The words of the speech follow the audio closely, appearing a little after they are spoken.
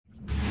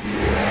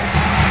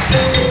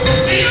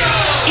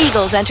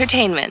Eagles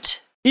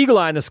Entertainment. Eagle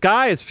Eye in the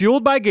Sky is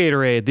fueled by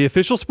Gatorade, the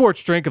official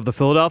sports drink of the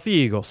Philadelphia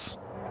Eagles.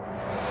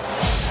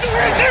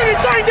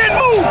 Anything that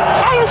move,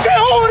 I don't care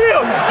who it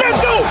is. Let's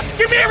go.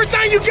 Give me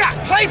everything you got.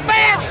 Play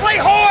fast, play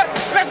hard.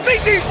 Let's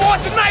meet these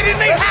boys tonight in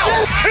their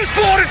house. It's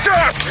party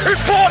time.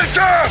 It's party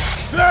time.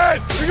 Hey,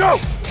 here we go.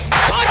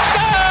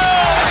 Touchdown!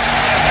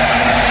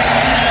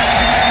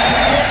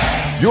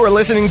 You are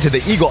listening to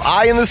the Eagle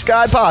Eye in the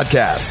Sky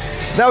podcast.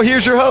 Now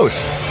here's your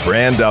host,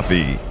 Fran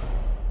Duffy.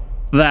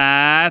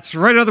 That's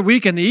right. Another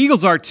weekend. The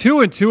Eagles are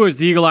 2-2 as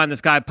the Eagle Eye in the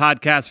Sky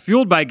podcast,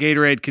 fueled by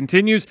Gatorade,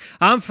 continues.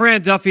 I'm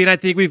Fran Duffy, and I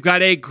think we've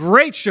got a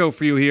great show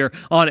for you here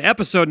on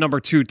episode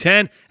number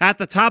 210. At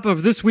the top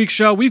of this week's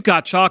show, we've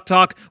got Chalk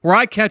Talk, where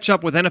I catch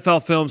up with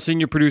NFL Film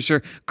senior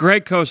producer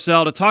Greg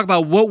Cosell to talk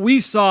about what we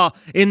saw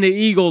in the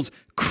Eagles'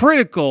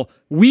 critical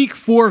Week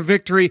 4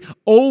 victory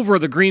over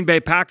the Green Bay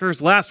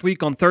Packers last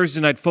week on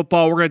Thursday Night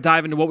Football. We're going to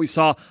dive into what we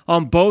saw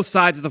on both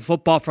sides of the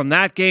football from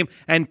that game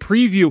and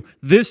preview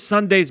this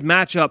Sunday's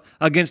matchup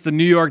against the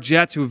New York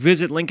Jets, who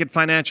visit Lincoln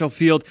Financial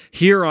Field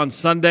here on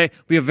Sunday.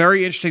 We have a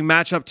very interesting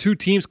matchup. Two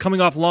teams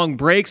coming off long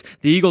breaks.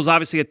 The Eagles,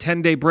 obviously, a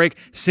 10-day break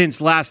since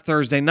last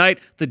Thursday night.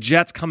 The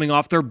Jets coming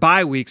off their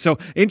bye week. So,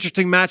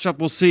 interesting matchup.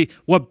 We'll see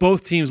what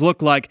both teams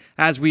look like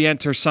as we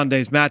enter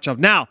Sunday's matchup.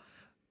 Now,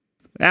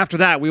 after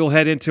that, we will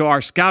head into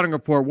our scouting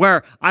report,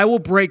 where I will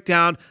break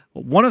down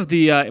one of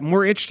the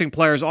more interesting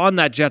players on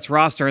that Jets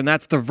roster, and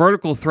that's the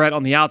vertical threat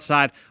on the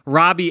outside,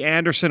 Robbie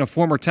Anderson, a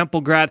former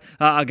Temple grad,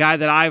 a guy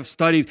that I've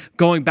studied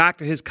going back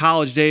to his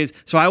college days.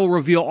 So I will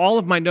reveal all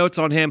of my notes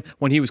on him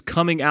when he was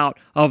coming out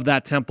of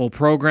that Temple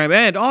program.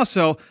 And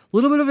also, a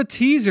little bit of a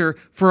teaser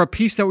for a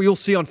piece that you'll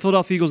see on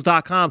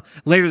PhiladelphiaEagles.com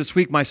later this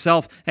week.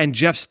 Myself and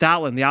Jeff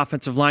Stoutland, the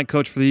offensive line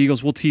coach for the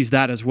Eagles, will tease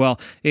that as well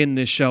in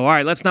this show. All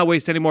right, let's not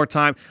waste any more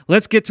time.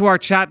 Let's get to our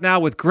chat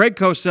now with Greg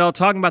Cosell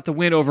talking about the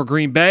win over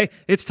Green Bay.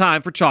 It's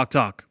time for Chalk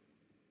Talk.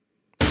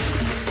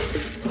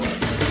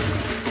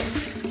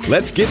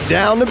 Let's get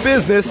down to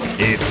business.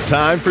 It's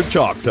time for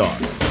Chalk Talk.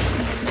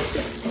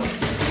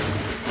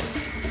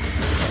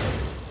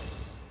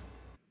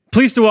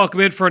 Pleased to welcome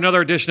in for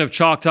another edition of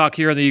Chalk Talk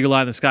here on the Eagle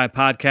Eye in the Sky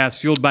podcast,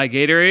 fueled by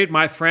Gatorade,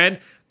 my friend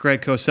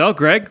Greg Cosell.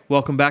 Greg,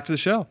 welcome back to the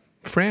show.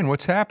 Fran,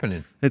 what's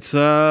happening? It's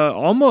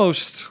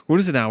almost, what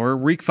is it now? We're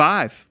week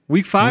 5.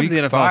 Week 5 of the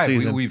NFL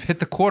season. We've hit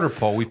the quarter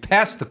pole. We've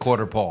passed the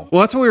quarter pole.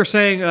 Well, that's what we were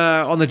saying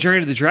on the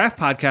Journey to the Draft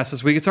podcast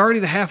this week. It's already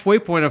the halfway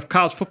point of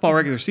college football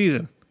regular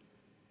season.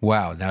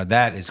 Wow, now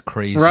that is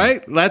crazy.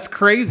 Right? That's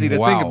crazy to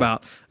think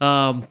Wow.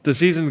 about. The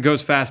season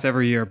goes fast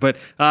every year. But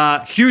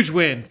huge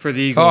win for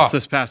the Eagles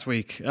this past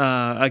week.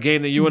 A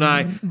game that you and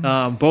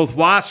I both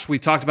watched. We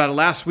talked about it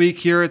last week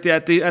here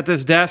at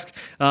this desk.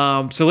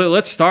 So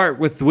let's start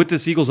with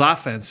this Eagles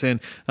offense.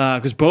 And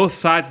because both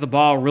sides of the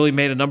ball really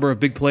made a number of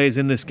big plays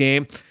in this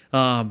game.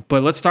 But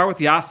let's start with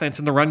the offense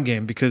and the run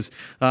game, because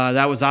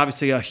that was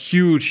obviously a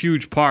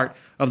huge part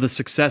of the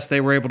success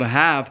they were able to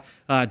have.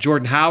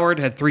 Jordan Howard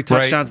had 3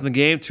 touchdowns in the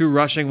game, 2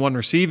 rushing, 1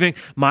 receiving.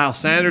 Miles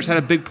Sanders had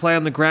a big play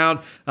on the ground.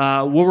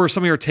 What were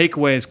some of your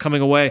takeaways coming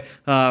away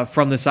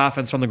from this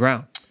offense on the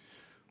ground?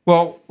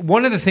 Well,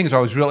 one of the things I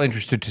was real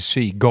interested to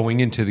see going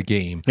into the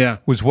game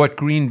was what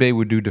Green Bay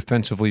would do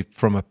defensively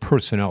from a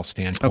personnel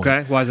standpoint.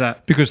 Okay, why is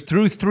that? Because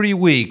through 3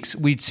 weeks,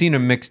 we'd seen a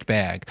mixed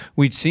bag.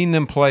 We'd seen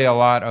them play a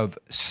lot of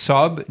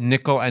sub,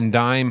 nickel, and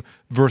dime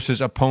versus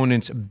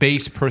opponents'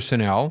 base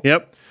personnel.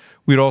 Yep.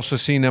 We'd also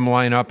seen them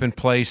line up and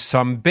play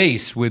some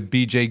base with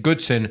B.J.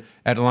 Goodson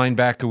at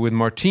linebacker with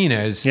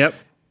Martinez. Yep.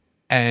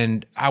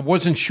 And I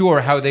wasn't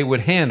sure how they would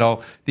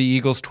handle the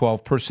Eagles'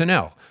 12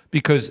 personnel,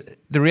 because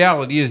the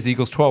reality is the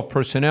Eagles' 12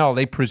 personnel,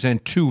 they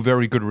present 2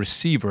 very good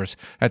receivers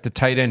at the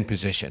tight end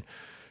position.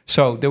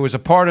 So there was a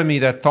part of me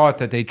that thought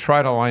that they'd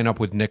try to line up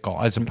with nickel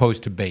as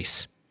opposed to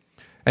base,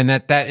 and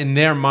that in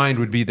their mind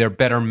would be their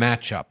better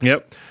matchup.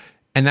 Yep.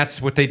 And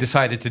that's what they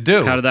decided to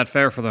do. How did that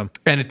fare for them?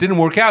 And it didn't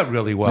work out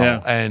really well.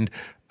 Yeah. And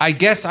I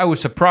guess I was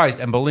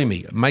surprised. And believe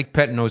me, Mike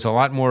Pettin knows a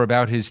lot more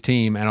about his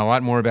team and a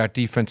lot more about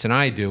defense than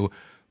I do.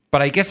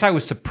 But I guess I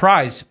was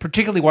surprised,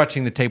 particularly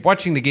watching the tape.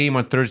 Watching the game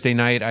on Thursday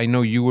night, I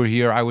know you were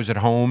here. I was at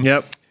home.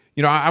 Yep.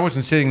 You know, I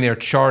wasn't sitting there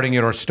charting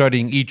it or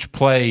studying each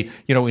play,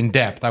 in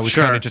depth. I was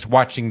kind of just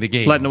watching the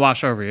game. Letting it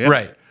wash over you. Yeah.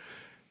 Right.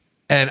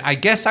 And I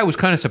guess I was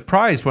kind of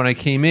surprised when I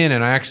came in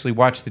and I actually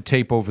watched the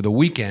tape over the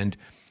weekend.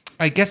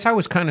 I guess I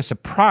was kind of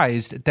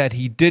surprised that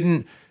he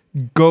didn't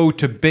go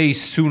to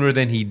base sooner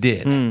than he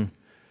did.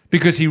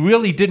 Because he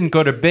really didn't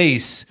go to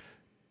base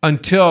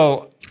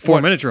until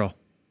 4-minute drill.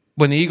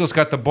 When the Eagles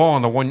got the ball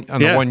on the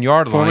 1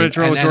 yard line. 4-minute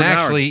drill with and Jordan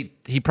actually,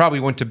 he probably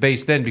went to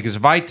base then because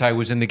Vaitai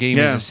was in the game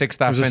as a 6th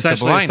offensive lineman. It was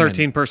essentially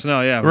 13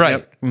 personnel, yeah. Right,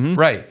 Yep. Mm-hmm.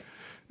 right.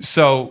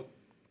 So,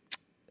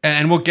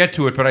 and we'll get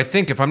to it, but I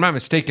think, if I'm not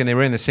mistaken, they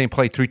ran the same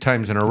play 3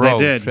 times in a row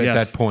at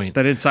that point.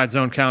 That inside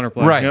zone counter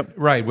play. Right, Yep.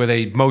 right,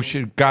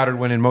 where Goddard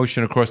went in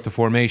motion across the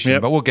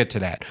formation, but we'll get to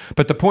that.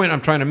 But the point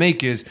I'm trying to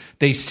make is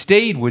they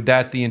stayed with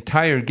that the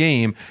entire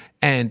game,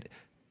 and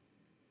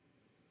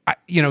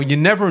you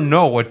never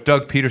know what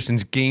Doug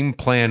Peterson's game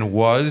plan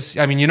was.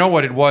 I mean, you know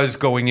what it was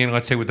going in,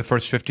 let's say, with the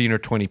first 15 or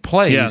 20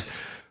 plays.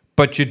 Yes.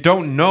 But you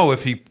don't know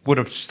if he would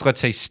have, let's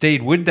say,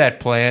 stayed with that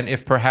plan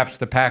if perhaps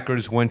the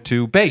Packers went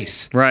to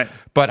base. Right.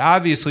 But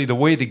obviously the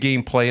way the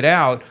game played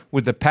out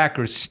with the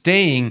Packers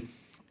staying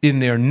in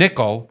their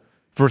nickel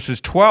versus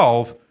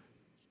 12,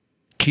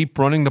 keep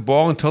running the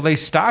ball until they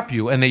stop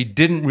you, and they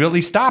didn't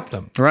really stop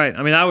them. Right.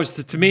 I mean, that was,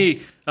 to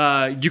me,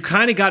 you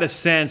kind of got a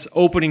sense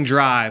opening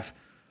drive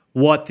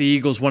what the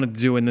Eagles wanted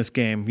to do in this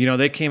game. You know,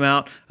 they came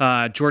out,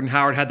 Jordan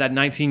Howard had that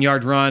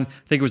 19-yard run.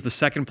 I think it was the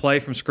second play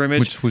from scrimmage.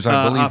 Which was,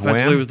 I believe,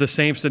 offensively, wham? it was the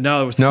same.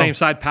 No, it was the same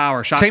side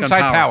power, shotgun Same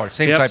side power.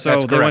 Same yep, side, so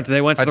that's they correct.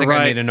 went to I the think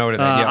right. I made a note of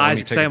that. Yeah,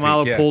 Isaac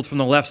Seumalo pulled from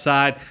the left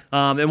side.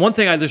 And one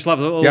thing I just love,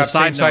 a little side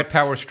same note. side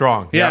power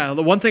strong. Yeah, Yep.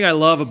 the one thing I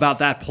love about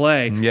that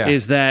play Yeah.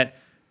 is that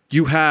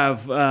you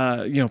have,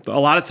 a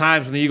lot of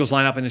times when the Eagles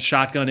line up in the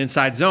shotgun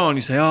inside zone,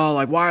 you say, oh,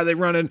 like, why are they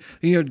running,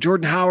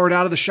 Jordan Howard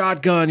out of the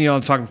shotgun?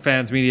 I'm talking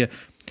fans, media.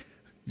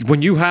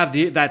 When you have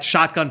that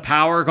shotgun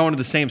power going to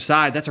the same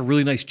side, that's a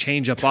really nice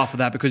change up off of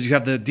that because you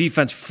have the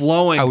defense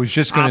flowing. I was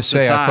just going to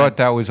say, I thought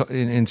that was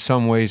in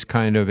some ways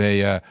kind of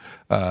a,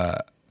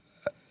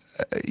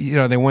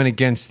 they went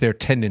against their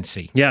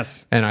tendency.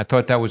 Yes. And I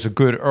thought that was a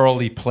good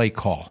early play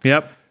call.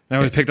 Yep. That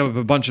was picked up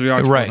a bunch of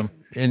yards Right. for them.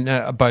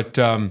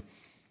 And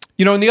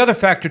and the other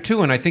factor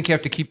too, and I think you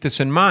have to keep this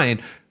in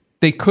mind,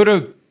 they could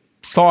have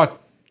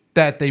thought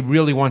that they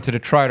really wanted to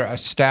try to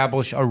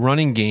establish a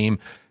running game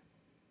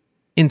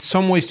in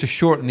some ways to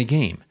shorten the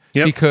game.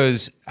 Yep.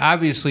 Because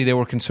obviously there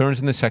were concerns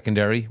in the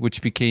secondary,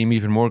 which became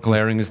even more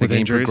glaring as the game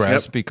injuries,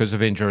 progressed yep. because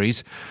of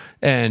injuries.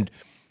 And,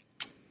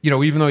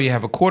 even though you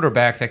have a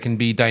quarterback that can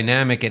be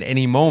dynamic at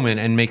any moment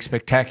and make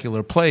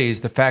spectacular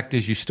plays, the fact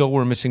is you still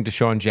were missing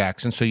Deshaun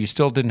Jackson, so you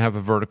still didn't have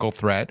a vertical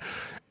threat.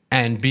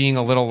 And being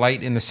a little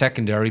light in the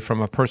secondary from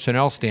a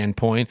personnel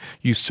standpoint,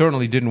 you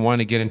certainly didn't want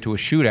to get into a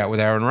shootout with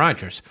Aaron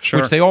Rodgers,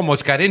 which they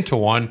almost got into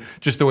one,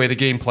 just the way the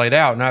game played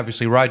out. And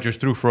obviously Rodgers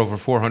threw for over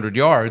 400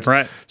 yards.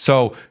 Right.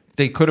 So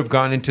they could have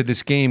gone into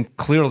this game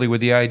clearly with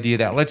the idea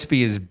that let's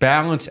be as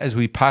balanced as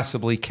we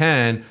possibly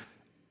can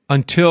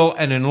until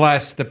and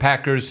unless the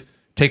Packers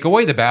take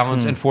away the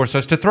balance and force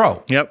us to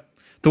throw. Yep.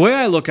 The way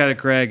I look at it,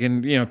 Greg,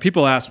 and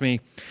people ask me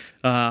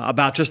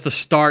about just the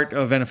start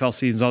of NFL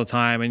seasons all the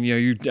time,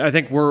 and I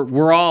think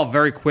we're all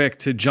very quick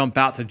to jump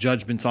out to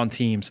judgments on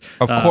teams.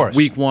 Of course,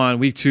 week 1,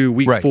 week 2,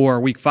 week right. 4,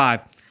 week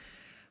 5.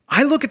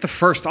 I look at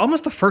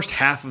almost the first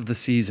half of the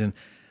season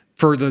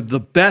for the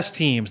best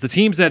teams, the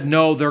teams that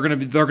know they're going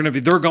to go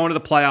into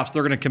the playoffs,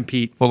 they're going to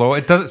compete.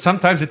 Well,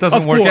 sometimes it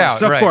doesn't work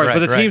out. Of course, right,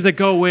 but the teams that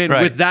go in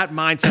with that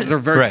mindset, they're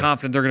very Right.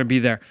 confident they're going to be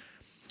there.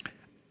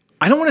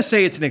 I don't want to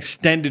say it's an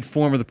extended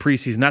form of the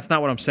preseason. That's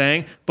not what I'm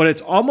saying. But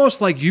it's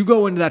almost like you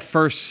go into that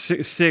first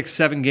 6,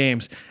 7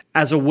 games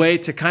as a way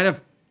to kind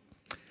of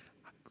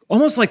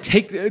almost like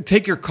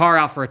take your car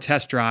out for a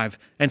test drive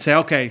and say,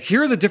 okay,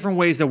 here are the different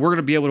ways that we're going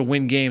to be able to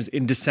win games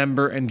in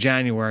December and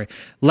January.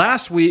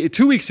 2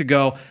 weeks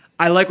ago,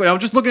 I'm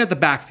just looking at the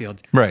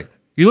backfield. Right.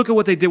 You look at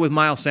what they did with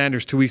Miles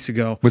Sanders 2 weeks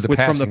ago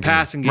from the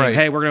passing game. Right.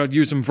 Hey, we're going to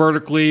use him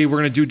vertically. We're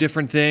going to do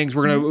different things.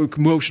 We're going to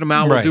motion him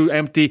out. Right. We'll do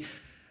empty.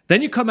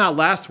 Then you come out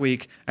last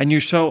week and you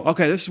show,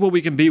 okay, this is what we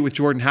can be with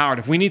Jordan Howard.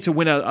 If we need to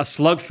win a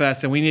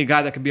slugfest and we need a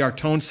guy that can be our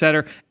tone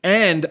setter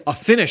and a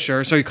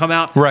finisher, so you come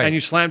out and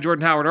you slam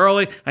Jordan Howard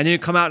early and then you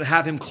come out and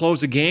have him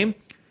close the game.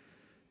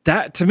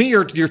 That, to me,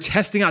 you're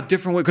testing out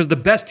different ways because the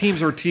best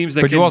teams are teams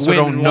that but can you also win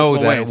don't in know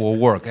multiple that ways. it will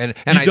work. And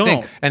You I don't.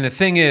 think, and the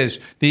thing is,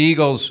 the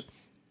Eagles,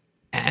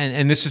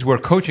 and this is where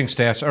coaching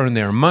staffs earn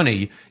their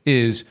money,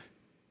 is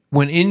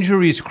when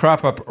injuries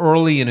crop up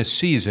early in a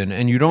season,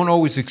 and you don't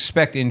always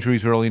expect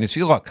injuries early in a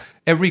season. Look,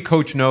 every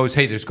coach knows,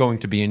 hey, there's going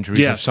to be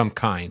injuries of some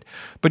kind.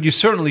 But you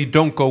certainly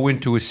don't go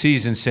into a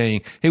season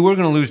saying, hey, we're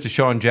going to lose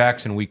Deshaun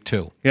Jackson week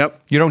 2.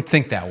 Yep. You don't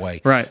think that way.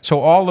 Right.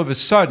 So all of a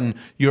sudden,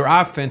 your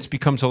offense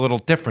becomes a little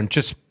different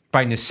just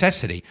by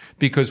necessity,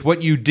 because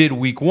what you did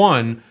week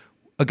 1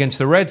 against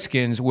the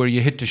Redskins, where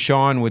you hit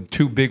Deshaun with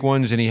 2 big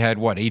ones, and he had,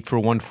 8 for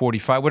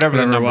 145, whatever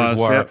the numbers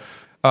were. Yep.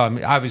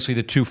 Obviously,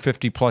 the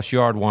 250-plus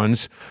yard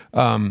ones.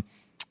 Now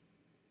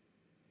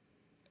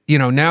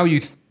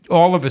you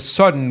all of a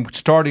sudden,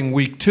 starting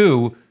week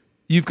 2,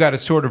 you've got to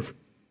sort of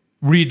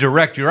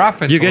redirect your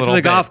offense. You get to the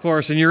bit. golf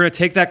course and you're going to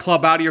take that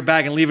club out of your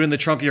bag and leave it in the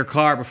trunk of your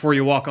car before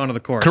you walk onto the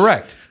course.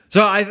 Correct.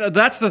 So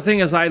that's the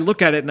thing as I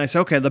look at it and I say,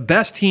 okay, the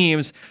best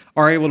teams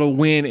are able to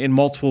win in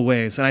multiple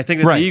ways. And I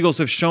think that the Eagles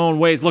have shown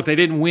ways. Look, they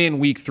didn't win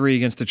week 3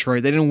 against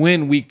Detroit. They didn't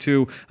win week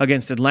 2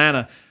 against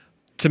Atlanta.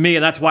 To me,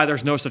 and that's why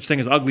there's no such thing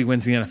as ugly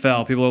wins in the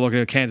NFL. People are looking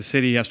at Kansas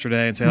City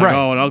yesterday and saying,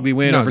 oh, an ugly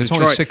win over there's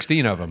Detroit. only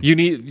 16 of them.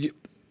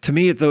 To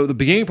me, the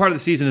beginning part of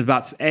the season is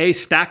about,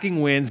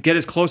 stacking wins, get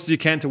as close as you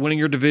can to winning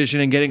your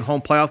division and getting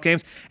home playoff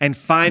games, and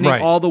finding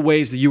all the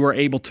ways that you are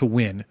able to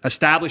win.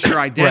 Establish your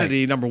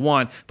identity, number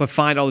one, but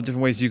find all the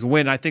different ways you can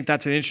win. And I think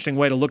that's an interesting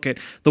way to look at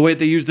the way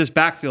they use this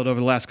backfield over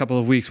the last couple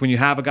of weeks. When you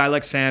have a guy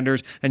like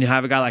Sanders and you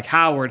have a guy like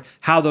Howard,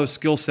 how those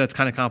skill sets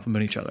kind of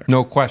complement each other.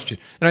 No question.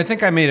 And I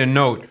think I made a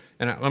note,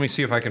 and let me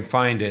see if I can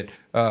find it,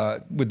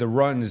 with the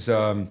runs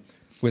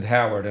with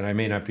Howard, and I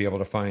may not be able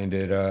to find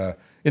it.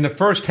 In the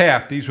first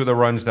half, these were the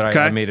runs that I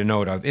Okay. made a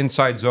note of.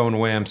 Inside zone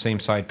wham, same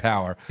side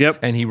power. Yep.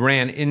 And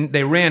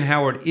they ran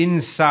Howard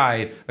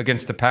inside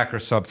against the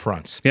Packers sub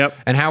fronts. Yep.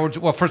 And Howard's,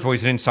 well, first of all,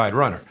 he's an inside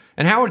runner.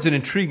 And Howard's an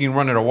intriguing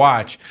runner to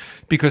watch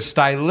because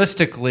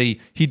stylistically,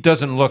 he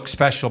doesn't look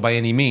special by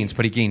any means,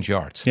 but he gains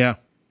yards. Yeah.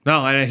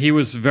 No, and he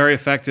was very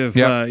effective,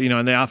 Yep.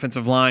 and the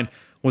offensive line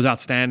was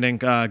outstanding.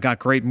 Got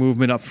great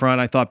movement up front.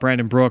 I thought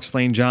Brandon Brooks,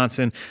 Lane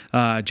Johnson,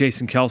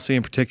 Jason Kelsey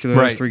in particular,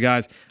 those Right. three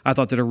guys, I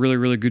thought did a really,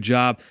 really good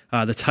job.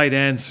 The tight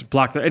ends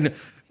blocked. And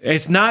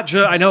it's not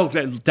just, I know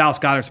that Dallas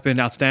Goedert's been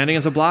outstanding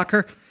as a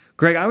blocker.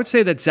 Greg, I would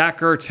say that Zach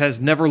Ertz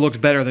has never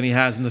looked better than he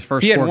has in the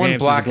first He had 4 one games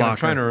block, as a and I'm blocker.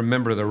 trying to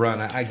remember the run.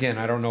 I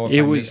don't know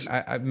if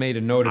I made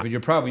a note of it.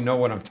 You probably know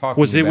what I'm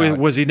talking about.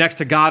 Was he next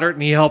to Goddard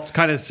and he helped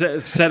kind of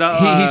set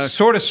up? He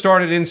sort of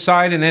started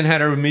inside and then had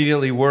to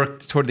immediately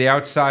work toward the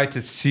outside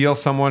to seal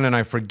someone, and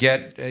I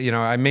forget.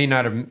 I may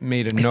not have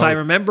made a note I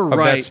remember of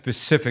right, that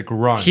specific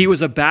run. He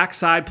was a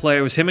backside player.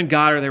 It was him and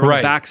Goddard. They were on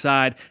Right. the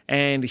backside,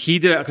 and he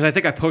did it because I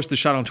think I posted the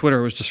shot on Twitter.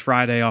 It was just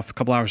Friday off a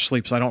couple hours of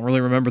sleep, so I don't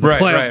really remember the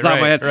play off the top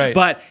of my head. Right.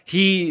 But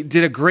he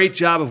did a great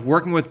job of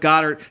working with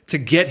Goddard to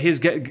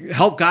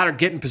help Goddard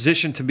get in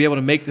position to be able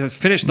to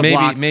finish the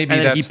block. Maybe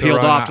and then he that's peeled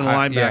the run. off to the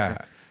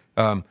linebacker.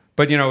 Yeah.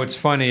 But it's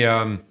funny.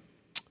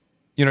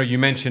 You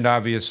mentioned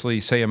obviously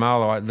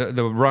Sayamalo.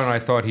 The run I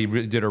thought he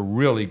did a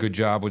really good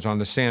job was on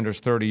the Sanders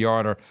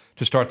 30-yarder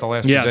to start the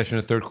last Yes. possession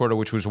of the third quarter,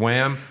 which was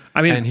wham.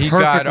 I mean, and he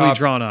perfectly got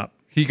drawn up.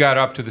 He got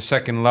up to the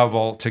second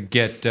level to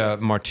get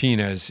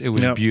Martinez. It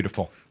was Yep.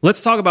 beautiful.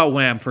 Let's talk about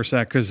Wham for a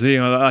sec, because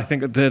I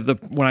think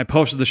when I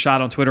posted the shot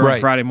on Twitter on Right.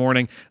 Friday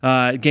morning,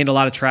 it gained a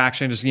lot of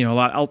traction. Just a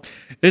lot.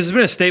 This has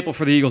been a staple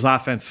for the Eagles'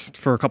 offense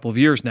for a couple of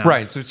years now.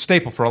 Right, so it's a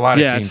staple for a lot of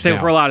teams. Yeah, it's a staple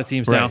now. for a lot of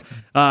teams Right.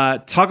 now.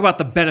 Talk about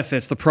the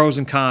benefits, the pros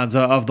and cons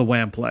of the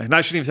Wham play. And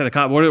I shouldn't even say the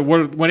con.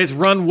 When it's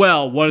run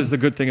well, what is the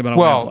good thing about a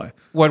Wham play?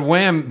 What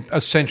Wham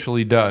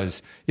essentially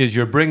does is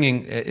you're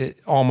bringing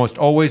almost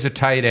always a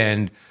tight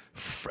end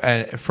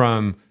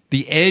from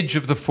the edge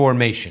of the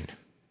formation,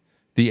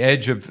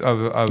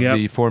 Yep.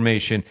 the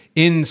formation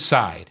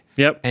inside.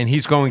 Yep. And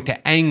he's going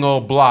to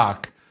angle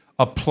block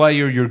a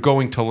player you're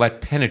going to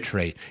let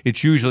penetrate.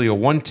 It's usually a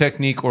 1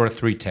 technique or a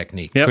 3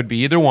 technique. Yep. Could be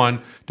either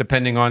one,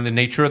 depending on the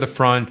nature of the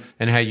front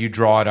and how you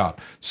draw it up.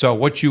 So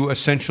what you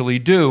essentially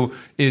do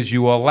is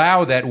you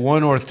allow that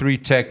 1 or 3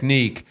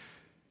 technique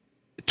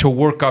to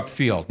work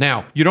upfield.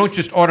 Now, you don't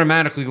just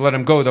automatically let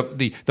him go.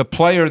 The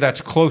player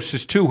that's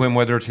closest to him,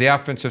 whether it's the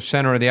offensive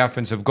center or the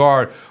offensive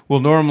guard, will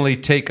normally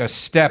take a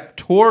step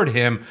toward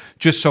him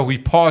just so he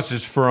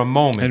pauses for a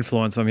moment.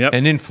 Influence them, yep.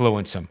 And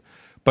influence him.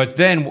 But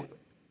then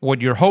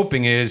what you're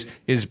hoping is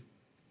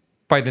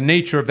by the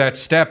nature of that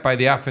step by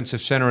the offensive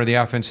center or the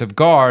offensive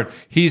guard,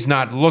 he's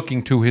not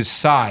looking to his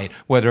side,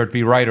 whether it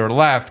be right or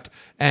left.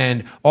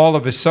 And all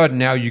of a sudden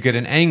now you get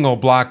an angle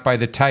block by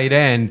the tight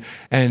end,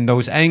 and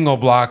those angle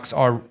blocks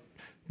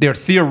they're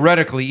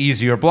theoretically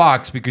easier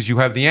blocks because you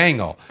have the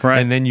angle. Right.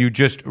 And then you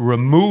just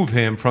remove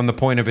him from the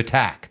point of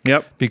attack.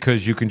 Yep.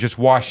 Because you can just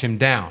wash him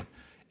down.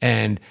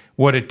 And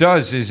what it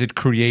does is it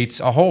creates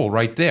a hole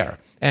right there.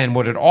 And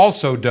what it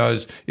also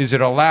does is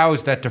it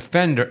allows that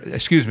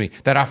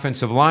that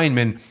offensive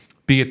lineman,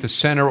 be it the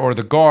center or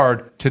the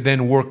guard, to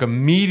then work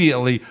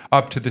immediately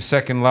up to the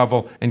second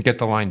level and get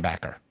the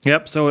linebacker.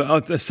 Yep. So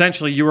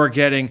essentially, you are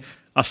getting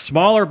a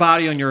smaller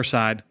body on your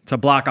side to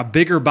block a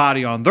bigger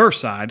body on their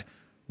side,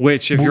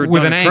 which, if you're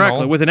With done an correctly,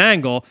 angle. with an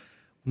angle,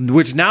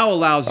 which now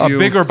allows A you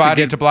bigger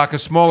body get, to block a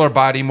smaller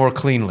body more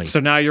cleanly. So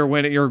now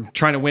you're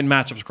trying to win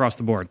matchups across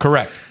the board.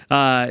 Correct.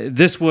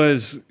 This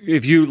was,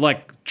 if you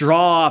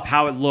draw up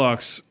how it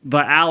looks, the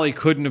alley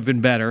couldn't have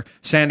been better.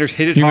 Sanders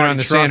hit it You mean hard. on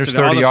the and trusted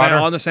Sanders it. 30-yarder?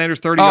 On the Sanders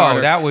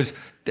 30-yarder.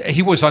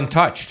 He was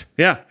untouched.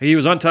 Yeah, he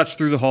was untouched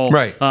through the hole.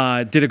 Right.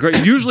 Did a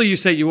great. Usually, you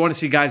say you want to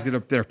see guys that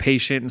are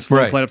patient and slow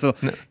Right. play up to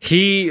the.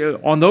 He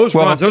on those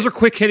runs, those are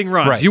quick hitting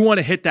runs. Right. You want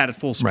to hit that at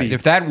full speed. Right.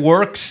 If that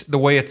works the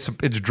way it's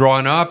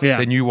drawn up, Yeah.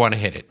 then you want to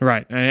hit it.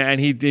 Right, and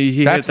he That's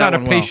hit that not a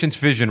one well. patience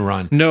vision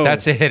run. No.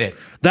 That's a hit it.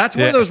 That's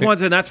one of Yeah. those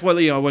ones, and that's what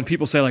when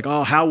people say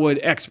oh, how would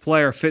X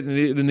player fit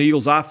in the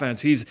Eagles'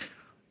 offense?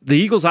 The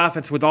Eagles'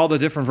 offense with all the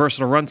different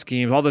versatile run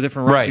schemes, all the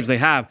different run Right. schemes they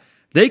have.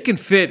 They can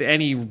fit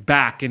any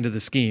back into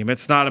the scheme.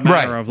 It's not a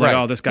matter of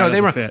oh, this guy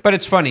doesn't fit. But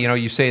it's funny,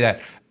 you say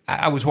that.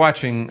 I was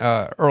watching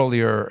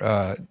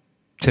earlier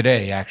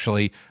today,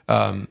 actually,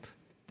 and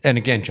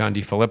again, John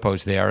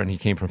DeFilippo's there, and he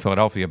came from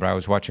Philadelphia, but I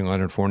was watching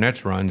Leonard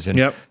Fournette's runs, and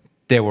Yep.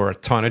 there were a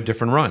ton of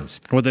different runs.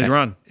 What'd they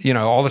run?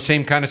 All the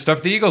same kind of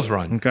stuff the Eagles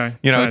run. Okay.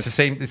 It's Nice. the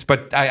same.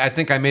 But I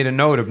think I made a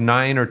note of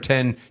 9 or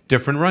 10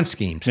 different run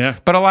schemes. Yeah.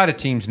 But a lot of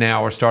teams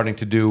now are starting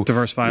to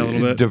Diversify a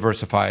little bit.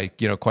 Diversify,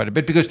 quite a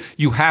bit because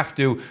you have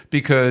to,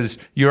 because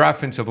your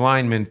offensive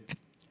linemen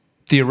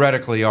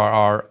theoretically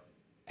are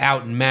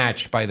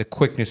outmatched by the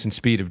quickness and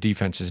speed of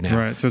defenses now.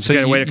 Right. So it's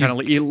a way to kind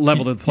of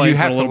level the playing You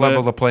field have a to little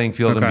level bit. the playing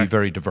field Okay. and be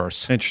very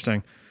diverse.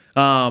 Interesting.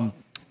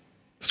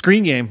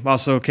 Screen game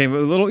also came a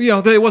little,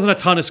 there wasn't a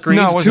ton of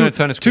screens. No, it wasn't a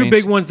ton of Two screens.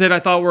 big ones that I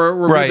thought were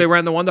Right. good. They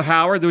ran the one to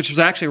Howard, which was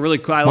actually really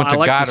cool. I One to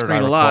liked the Goddard,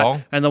 screen I a lot.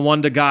 recall. And the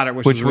one to Goddard,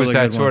 which was was really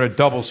that good sort one. of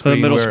double screen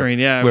The middle where, screen,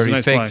 yeah. It where was a he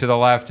nice faked play. to the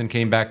left and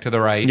came back to the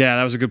right. Yeah,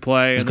 that was a good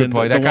play. It was a good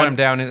play. That got him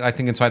down, I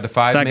think, inside the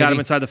 5. That maybe. got him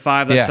inside the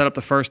 5. That Yeah. set up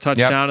the first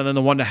touchdown. And then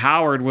the one to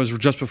Howard was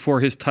just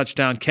before his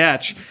touchdown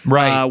catch,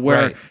 Right,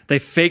 where right. they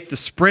faked the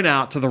sprint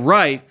out to the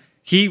right.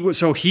 He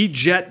went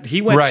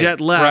Right,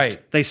 jet left.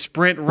 right. They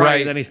sprint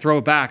right, then he throw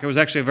it back. It was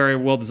actually a very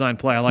well designed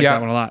play. I like Yeah.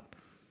 that one a lot.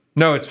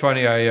 No, it's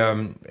funny.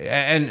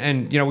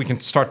 And we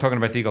can start talking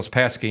about the Eagles'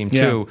 pass game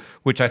too,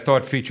 which I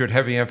thought featured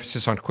heavy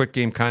emphasis on quick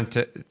game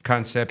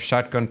concept,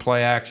 shotgun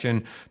play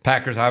action.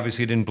 Packers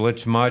obviously didn't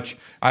blitz much.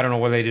 I don't know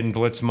whether they didn't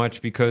blitz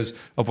much because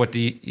of what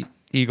the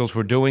Eagles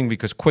were doing,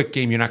 because quick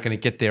game, you're not going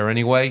to get there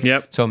anyway.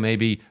 Yep. So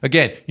maybe,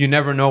 again, you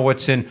never know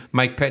what's in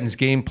Mike Pettine's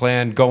game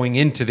plan going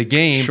into the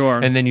game. Sure.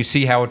 And then you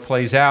see how it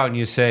plays out and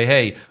you say,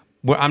 hey,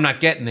 I'm not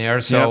getting there,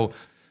 so Yep.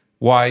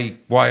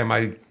 why am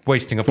I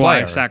wasting a Why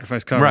player?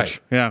 sacrifice coverage?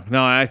 Right. Yeah.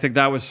 No, I think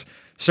that was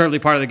certainly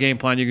part of the game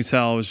plan. You could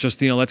tell it was just,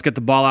 let's get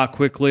the ball out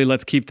quickly.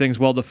 Let's keep things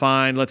well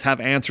defined. Let's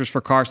have answers for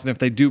Carson if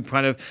they do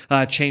kind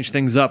of change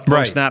things up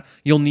post snap.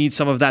 You'll need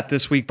some of that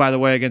this week, by the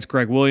way, against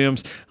Greg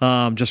Williams,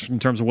 just in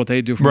terms of what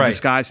they do from a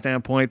disguise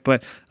standpoint.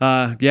 But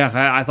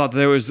I thought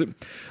there was.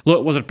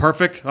 Look, was it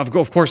perfect? Of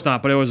course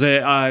not. But it was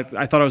I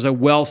thought it was a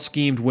well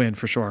schemed win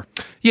for sure.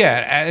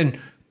 Yeah, and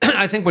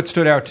I think what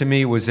stood out to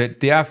me was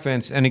that the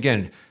offense, and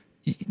again,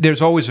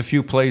 there's always a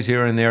few plays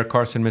here and there.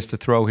 Carson missed a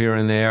throw here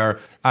and there.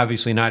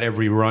 Obviously, not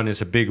every run is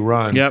a big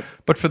run. Yep.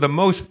 But for the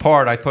most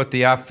part, I thought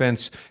the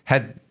offense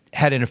had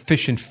an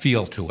efficient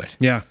feel to it.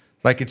 Yeah.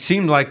 Like it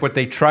seemed like what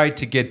they tried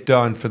to get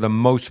done for the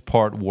most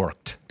part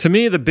worked. To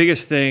me, the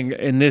biggest thing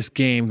in this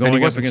game going And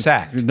he up wasn't against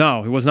sacked.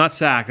 No, he was not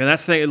sacked, and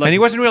that's the And he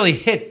wasn't really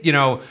hit,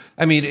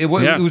 I mean, it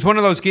was one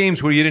of those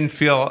games where you didn't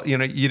feel, you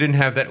didn't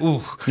have that,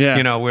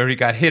 where he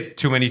got hit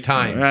too many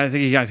times. I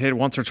think he got hit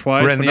once or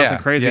twice, but nothing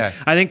crazy. Yeah.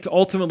 I think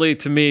ultimately,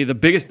 to me, the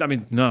biggest,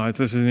 this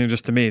isn't even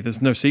just to me,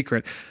 there's no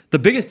secret. The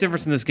biggest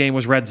difference in this game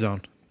was red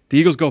zone. The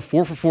Eagles go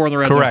 4 for 4 in the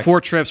red zone,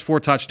 4 trips, 4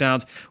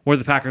 touchdowns. Where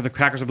the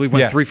Packers, I believe,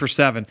 went 3 for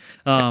 7.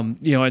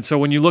 And so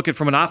when you look at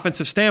from an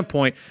offensive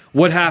standpoint,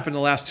 what happened the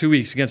last 2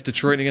 weeks against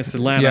Detroit and against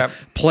Atlanta? Yep.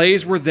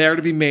 Plays were there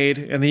to be made,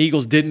 and the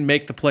Eagles didn't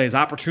make the plays.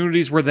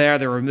 Opportunities were there;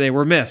 they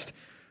were missed.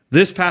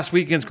 This past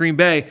week against Green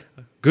Bay,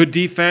 good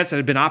defense, and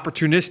had been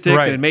opportunistic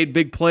and had made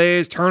big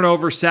plays,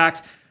 turnovers,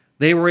 sacks.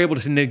 They were able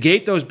to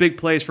negate those big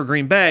plays for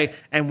Green Bay,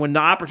 and when the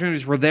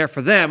opportunities were there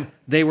for them,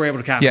 they were able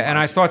to capitalize. Yeah, and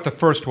I thought the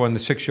first one, the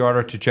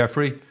 6-yarder to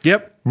Jeffrey,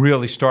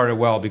 really started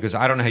well, because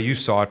I don't know how you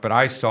saw it, but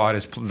I saw it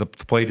as the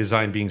play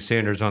design being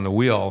Sanders on the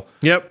wheel.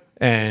 Yep.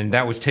 And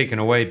that was taken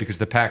away because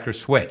the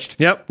Packers switched.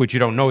 Yep. Which you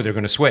don't know they're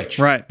going to switch.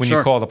 Right, when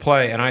you call the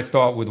play. And I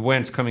thought with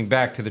Wentz coming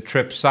back to the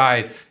trip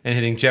side and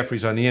hitting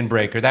Jeffries on the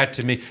inbreaker, that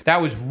to me,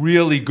 that was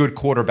really good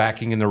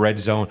quarterbacking in the red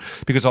zone,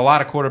 because a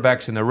lot of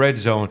quarterbacks in the red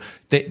zone,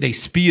 they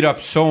speed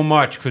up so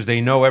much because they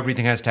know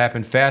everything has to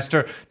happen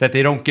faster that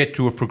they don't get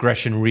to a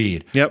progression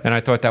read. Yep. And I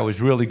thought that was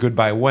really good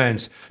by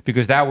Wentz,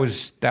 because that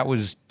was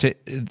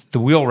the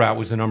wheel route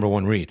was the number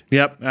one read.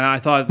 Yep. I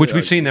thought, which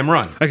we've seen them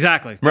run.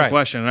 Exactly. Good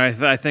question.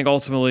 And I think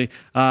ultimately,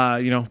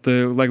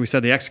 like we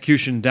said, the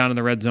execution down in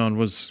the red zone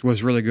was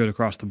really good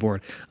across the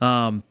board.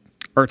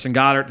 Ertz and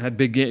Goddard had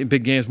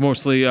big games,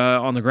 mostly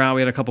on the ground.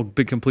 We had a couple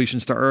big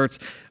completions to Ertz.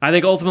 I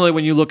think ultimately,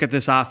 when you look at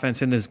this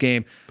offense in this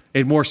game,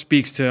 it more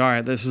speaks to, all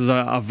right, this is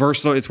a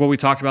versatile. It's what we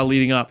talked about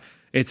leading up.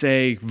 It's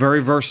a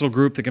very versatile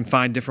group that can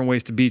find different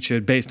ways to beat you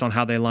based on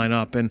how they line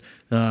up, and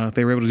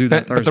they were able to do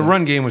that Thursday. But the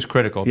run game was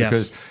critical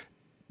because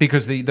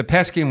the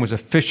pass game was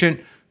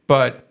efficient,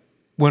 but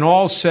when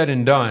all's said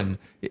and done,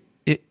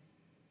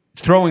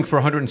 throwing for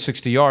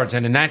 160 yards,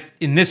 and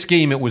in this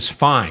game it was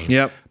fine.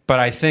 Yep. But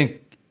I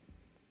think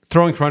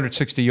throwing for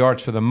 160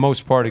 yards for the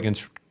most part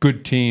against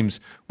good teams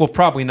will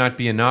probably not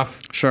be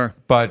enough. Sure.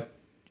 But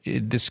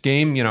this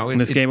game, in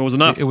this game, it was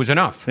enough. It was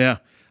enough. Yeah.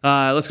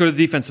 Let's go to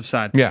the defensive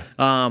side. Yeah.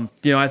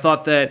 I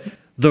thought that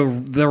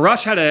the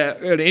Rush had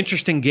an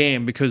interesting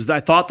game, because I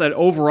thought that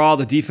overall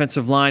the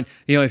defensive line,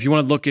 if you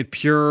want to look at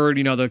pure,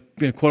 the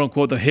quote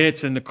unquote the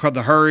hits and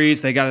the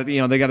hurries, they got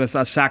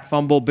a sack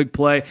fumble, big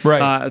play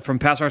from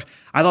pass rush.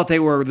 I thought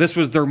this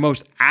was their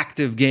most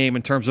active game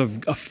in terms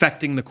of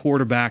affecting the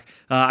quarterback.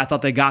 I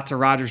thought they got to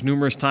Rodgers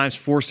numerous times,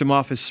 forced him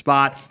off his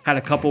spot, had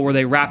a couple where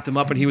they wrapped him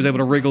up and he was able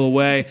to wriggle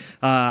away.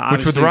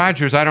 Which with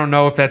Rodgers, I don't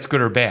know if that's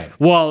good or bad.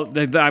 Well,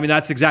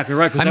 that's exactly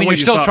right. You're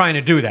still trying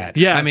to do that.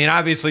 Yeah.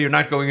 Obviously, you're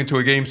not going into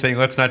a game saying,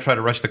 let's not try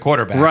to rush the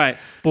quarterback. Right.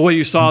 But what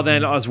you saw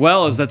then as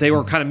well is that they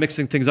were kind of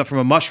mixing things up from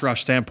a mush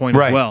rush standpoint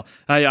as well.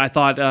 I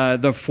thought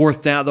the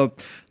fourth down,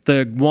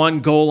 the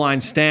one goal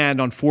line stand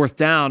on fourth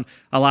down,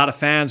 a lot of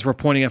fans were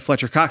pointing at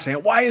Fletcher Cox saying,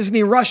 why isn't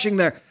he rushing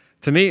there?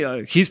 To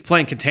me, he's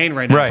playing contain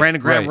right now. Brandon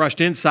Graham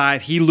rushed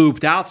inside. He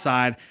looped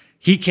outside.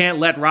 He can't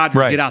let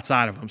Rodgers get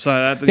outside of him.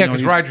 So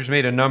because Rodgers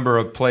made a number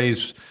of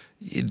plays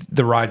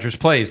the Rodgers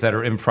plays that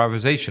are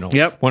improvisational.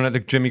 Yep. One of the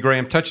Jimmy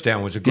Graham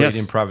touchdown was a great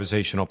Yes.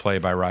 improvisational play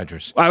by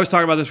Rodgers. I was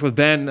talking about this with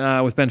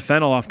Ben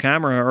Fennell off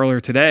camera earlier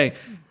today.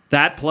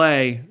 That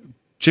play,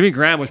 Jimmy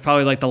Graham was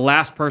probably like the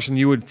last person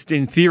you would,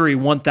 in theory,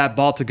 want that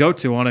ball to go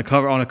to on a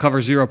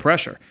cover zero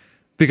pressure,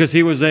 because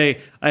he was an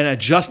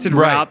adjusted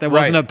route that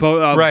wasn't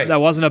that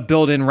wasn't a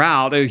built-in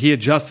route. He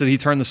adjusted. He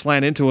turned the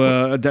slant into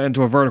a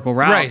vertical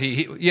route.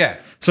 Right.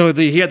 So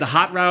he had the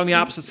hot route on the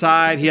opposite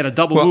side. He had a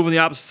double move on the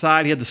opposite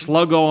side. He had the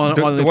sluggo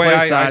on the way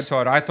play side. I saw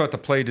it, I thought the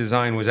play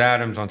design was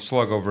Adams on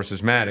sluggo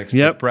versus Maddox.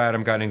 Yep. But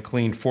Bradham got in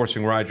clean,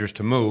 forcing Rodgers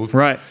to move.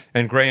 Right.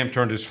 And Graham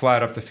turned his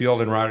flat up the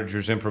field, and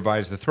Rodgers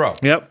improvised the throw.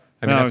 Yep.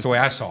 I mean, that's the way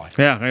I saw it.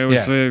 Yeah, it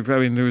was. I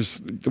mean, it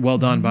was well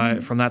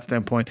done from that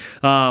standpoint.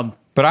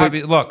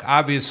 Look,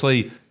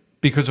 obviously,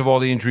 because of all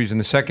the injuries in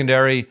the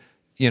secondary,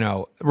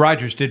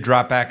 Rodgers did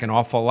drop back an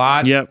awful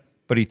lot. Yep.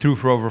 But he threw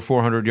for over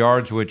 400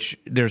 yards, which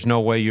there's no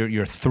way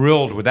you're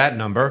thrilled with that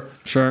number.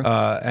 Sure.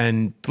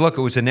 And look,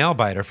 it was a nail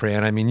biter,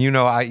 Fran. I mean, we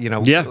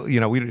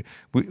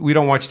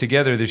don't watch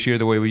together this year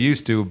the way we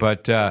used to,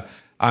 but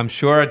I'm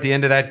sure at the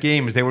end of that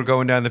game, as they were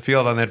going down the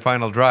field on that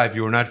final drive,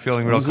 you were not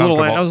feeling real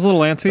comfortable. I was a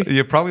little antsy.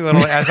 You're probably a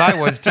little, as I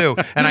was too.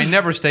 And I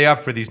never stay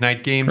up for these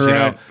night games,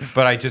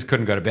 but I just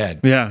couldn't go to bed.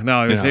 Yeah,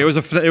 no, it was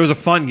a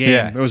fun game.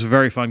 Yeah. It was a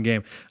very fun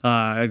game.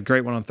 A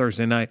great one on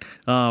Thursday night.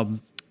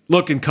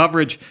 Look, in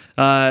coverage,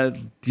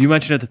 you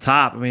mentioned at the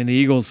top, I mean, the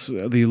Eagles,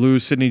 they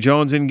lose Sidney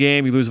Jones in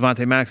game. You lose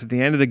Avonte Maddox at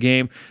the end of the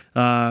game.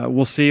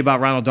 We'll see about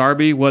Ronald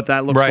Darby, what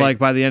that looks like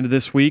by the end of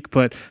this week.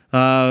 But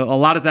a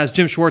lot of that, as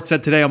Jim Schwartz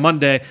said today on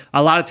Monday,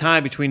 a lot of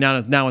time between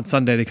now and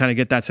Sunday to kind of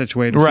get that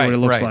situated and see what it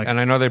looks like. And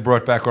I know they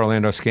brought back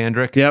Orlando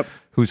Scandrick. Yep.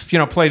 Who's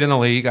played in the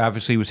league.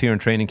 Obviously, he was here in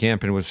training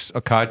camp and was a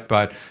cut,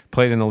 but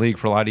played in the league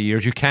for a lot of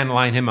years. You can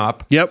line him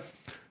up. Yep.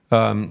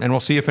 And we'll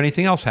see if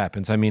anything else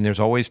happens. I mean, there's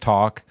always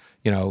talk,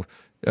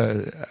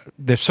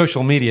 there's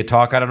social media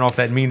talk. I don't know if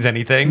that means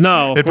anything.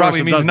 No, it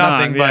probably means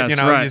nothing. But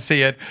yes, you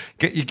see it.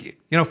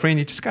 Fran,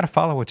 you just got to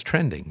follow what's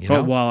trending.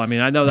 Well, I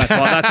mean, I know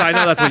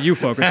that's what you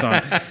focus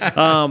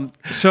on.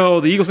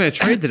 So the Eagles made a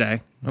trade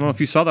today. I don't know if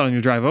you saw that on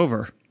your drive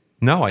over.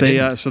 No, I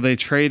didn't. So they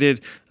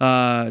traded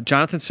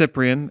Jonathan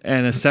Cyprien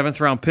and a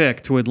 7th-round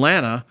pick to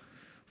Atlanta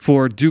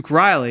for Duke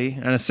Riley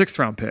and a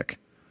 6th-round pick.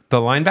 The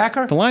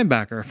linebacker? The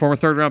linebacker, former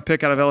 3rd-round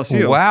pick out of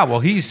LSU. Wow.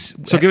 Well,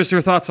 So give us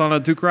your thoughts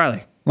on Duke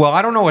Riley. Well,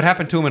 I don't know what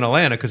happened to him in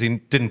Atlanta because he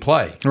didn't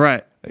play.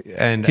 Right.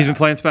 And he's been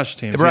playing special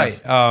teams. Right.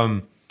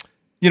 Yes.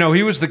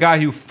 He was the guy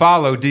who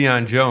followed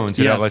Deion Jones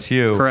at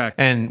LSU. Correct.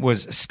 And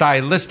was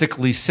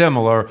stylistically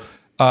similar.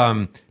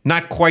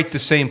 Not quite the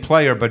same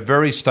player, but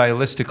very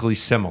stylistically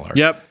similar.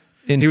 Yep.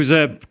 He was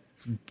a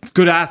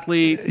good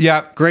athlete.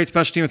 Yep. Great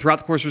special team throughout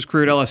the course of his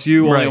career at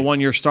LSU. Only a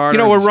 1-year starter.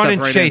 A run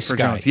and chase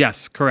guy. Jones.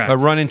 Yes, correct. A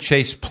run and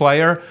chase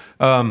player.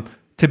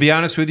 To be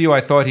honest with you,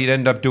 I thought he'd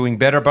end up doing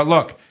better. But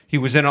look, he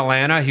was in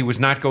Atlanta. He was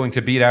not going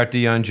to beat out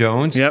Deion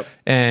Jones. Yep.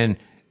 And,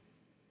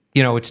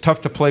 it's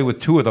tough to play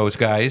with two of those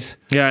guys.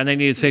 Yeah, and they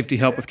needed safety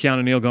help with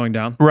Keanu Neal going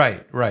down.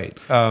 Right.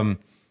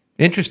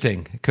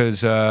 Interesting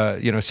because,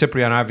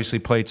 Cyprien obviously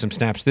played some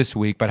snaps this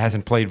week, but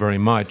hasn't played very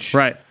much.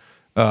 Right.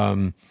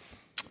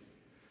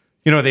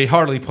 They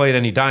hardly played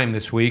any dime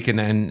this week,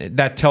 and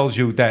that tells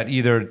you that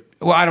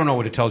I don't know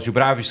what it tells you,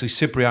 but obviously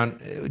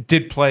Cyprien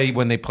did play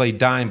when they played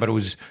dime, but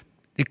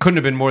it couldn't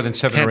have been more than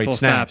 7 or 8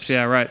 snaps.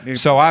 Yeah, right.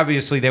 So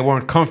obviously they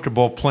weren't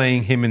comfortable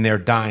playing him in their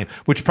dime,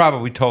 which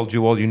probably told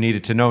you all you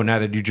needed to know now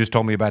that you just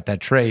told me about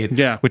that trade,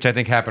 which I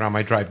think happened on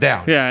my drive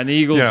down. Yeah, and the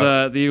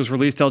Eagles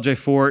released LJ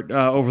Fort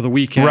over the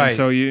weekend, right.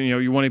 So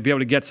you want to be able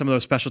to get some of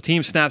those special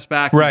team snaps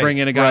back and bring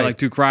in a guy like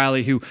Duke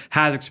Riley who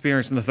has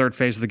experience in the third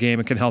phase of the game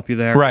and can help you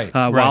there,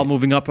 while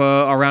moving up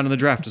around in the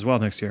draft as well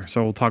next year.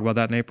 So we'll talk about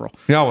that in April.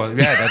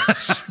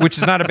 Which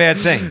is not a bad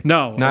thing.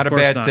 No, not a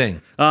bad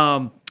thing.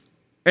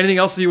 Anything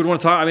else that you would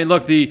want to talk? I mean,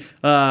 look, the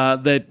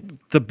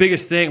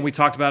biggest thing, we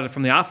talked about it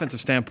from the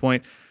offensive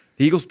standpoint,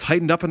 the Eagles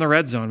tightened up in the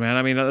red zone, man.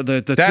 I mean,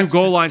 the 2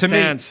 goal line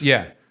stands.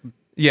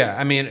 Yeah.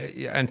 I mean,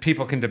 and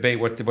people can debate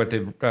what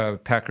the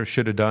Packers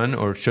should have done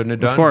or shouldn't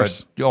have done. Of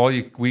course. But all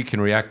we can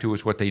react to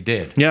is what they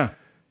did. Yeah.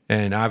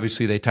 And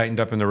obviously they tightened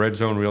up in the red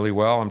zone really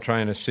well. I'm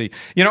trying to see.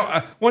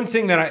 One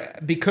thing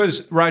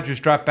because Rodgers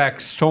dropped back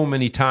so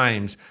many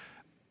times,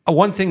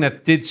 one thing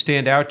that did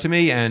stand out to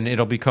me, and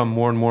it'll become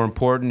more and more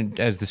important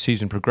as the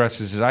season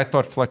progresses, is I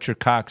thought Fletcher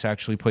Cox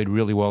actually played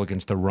really well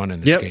against the run in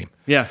this game.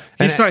 Yeah,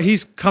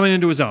 he's coming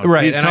into his own.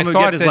 Right, he's and I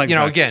thought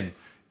that, again,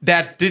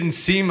 that didn't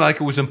seem like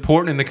it was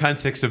important in the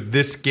context of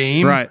this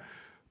game. Right.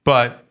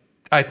 But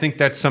I think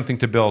that's something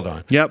to build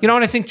on. Yep. And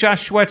I think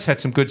Josh Sweat's had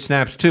some good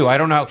snaps too. I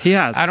don't know. He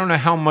has. I don't know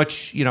how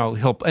much,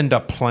 he'll end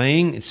up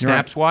playing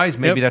snaps wise.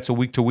 Maybe that's a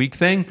week-to-week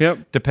thing.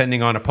 Yep.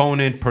 Depending on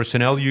opponent,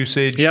 personnel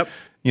usage. Yep.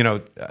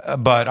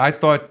 But I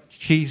thought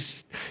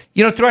he's,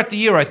 throughout the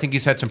year, I think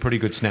he's had some pretty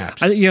good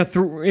snaps.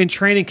 In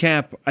training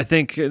camp, I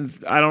think,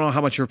 I don't know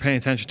how much you were paying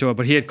attention to it,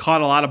 but he had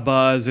caught a lot of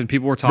buzz and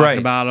people were talking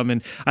about him.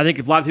 And I think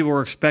a lot of people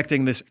were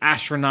expecting this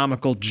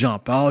astronomical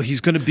jump. Oh,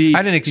 he's going to be.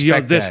 I didn't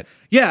expect this. that.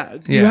 Yeah,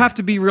 you have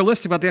to be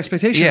realistic about the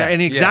expectation. Yeah,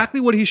 and exactly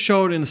what he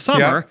showed in the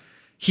summer.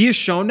 he has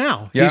shown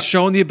now. Yeah. He's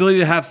shown the ability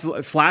to have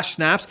flash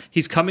snaps.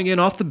 He's coming in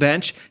off the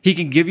bench. He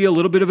can give you a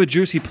little bit of a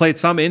juice. He played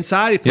some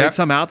inside. He played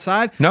some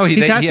outside. No,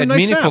 he had some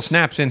nice meaningful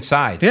snaps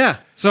inside. Yeah.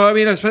 So, I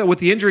mean, with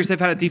the injuries, they've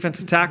had a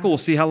defensive tackle. We'll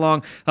see how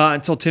long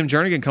until Tim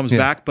Jernigan comes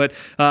back. But,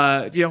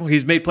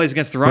 he's made plays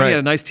against the run. Right. He had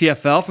a nice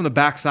TFL from the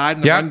backside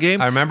in the run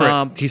game. I remember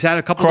it. He's had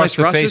a couple Across nice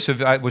the rushes. face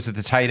of, was it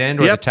the tight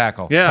end or the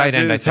tackle? Yeah, tight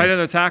end, I think. Tight end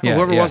or tackle, Yeah,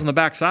 whoever it yeah. was on the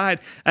backside.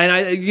 And,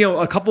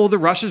 a couple of the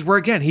rushes were,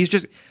 again, he's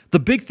just – the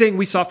big thing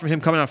we saw from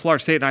him coming out of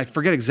Florida State, and I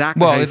forget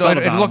exactly how he felt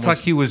about it looked him, like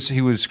he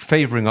was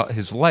favoring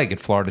his leg at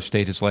Florida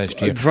State his last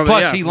year.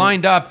 He Yeah.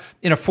 lined up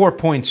in a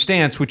 4-point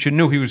stance, which you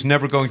knew he was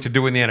never going to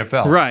do in the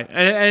NFL. Right.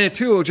 And it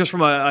too, just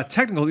from a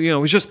technical, he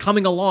was just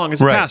coming along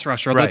as a pass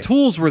rusher. The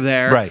tools were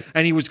there,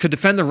 and he could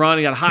defend the run.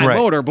 He had a high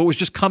motor, but was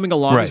just coming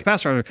along as a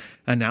pass rusher.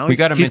 And now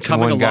he's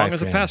coming along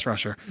as a pass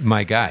rusher.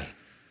 My guy.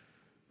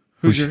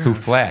 Who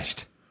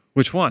flashed?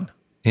 Which one?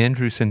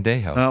 Andrew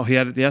Sendejo. Oh,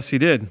 yes, he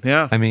did.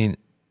 Yeah. I mean,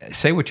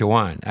 say what you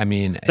want. I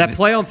mean, that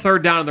play on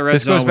third down in the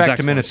red zone. This goes back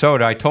was to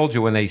Minnesota. I told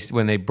you when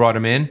they brought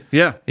him in.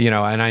 Yeah.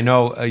 And I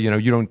know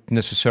you don't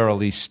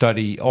necessarily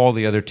study all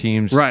the other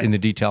teams in the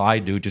detail I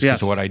do, just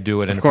because of what I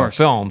do at NFL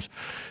Films.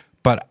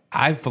 But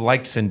I've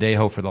liked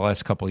Sendejo for the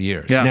last couple of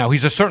years. Yeah. Now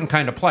he's a certain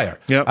kind of player.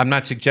 Yep. I'm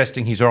not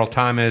suggesting he's Earl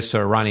Thomas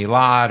or Ronnie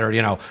Lott or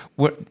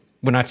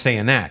we're not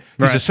saying that.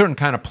 He's a certain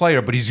kind of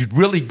player, but he's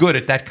really good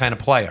at that kind of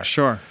player.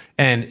 Sure.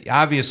 And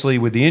obviously,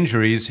 with the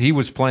injuries, he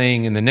was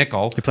playing in the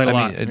nickel. He played a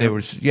lot.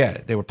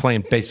 They were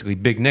playing basically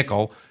big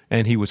nickel,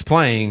 and he was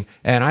playing.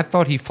 And I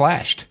thought he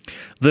flashed.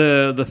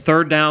 The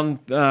third down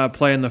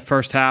play in the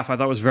first half, I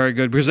thought was very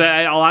good because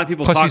a lot of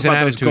people talk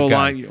about those goal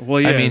line.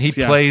 Well, he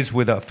plays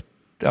with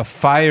a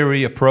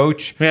fiery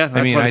approach. Yeah,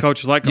 that's why the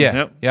coaches like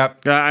him. Yeah,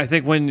 yep. I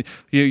think when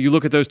you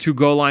look at those two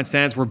goal line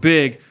stands were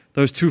big.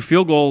 Those two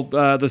field goal,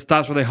 the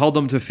stops where they held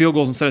them to field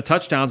goals instead of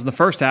touchdowns in the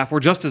first half were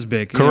just as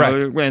big.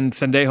 Correct. When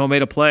Sendejo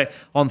made a play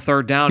on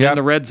third down in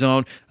the red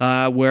zone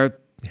where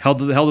held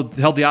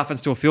the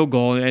offense to a field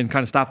goal and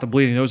kind of stopped the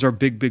bleeding. Those are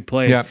big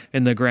plays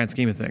in the grand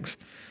scheme of things.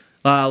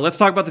 Let's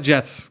talk about the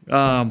Jets.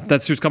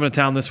 That's who's coming to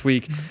town this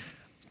week.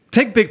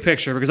 Take big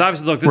picture because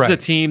obviously, look, this is a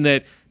team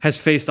that has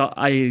faced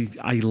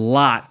a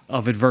lot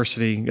of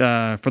adversity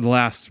for the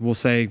last, we'll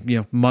say,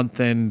 month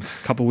and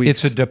couple weeks.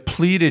 It's a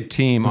depleted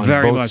team on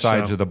both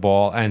sides of the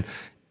ball, and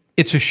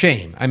it's a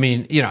shame. I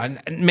mean,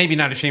 maybe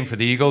not a shame for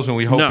the Eagles, and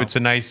we hope it's a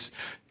nice,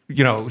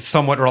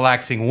 somewhat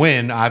relaxing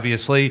win,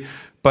 obviously,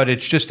 but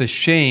it's just a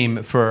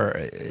shame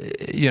for,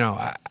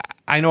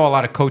 I know a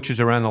lot of coaches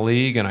around the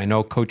league, and I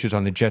know coaches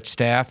on the Jet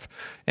staff,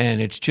 and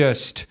it's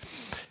just...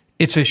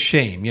 It's a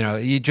shame,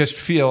 you just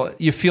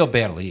feel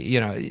badly,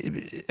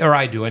 or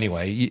I do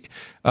anyway,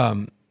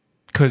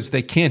 because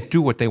they can't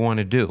do what they want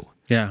to do.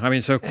 Yeah, I mean,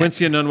 so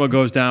Quincy Enunwa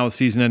goes down with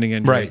season-ending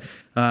injury.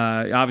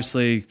 Right.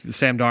 Obviously,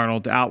 Sam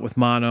Darnold out with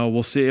mono.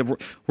 We'll see.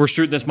 We're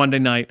shooting this Monday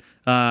night.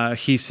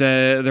 He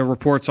said the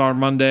reports on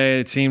Monday,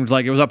 it seemed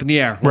like it was up in the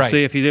air. We'll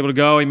see if he's able to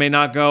go. He may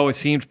not go. It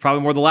seems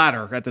probably more the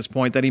latter at this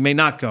point, that he may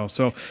not go.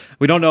 So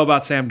we don't know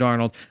about Sam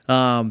Darnold.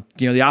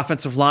 The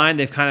offensive line,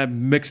 they've kind of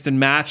mixed and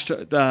matched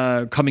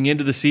coming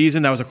into the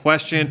season. That was a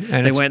question.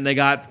 And they went and they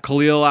got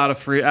Khalil out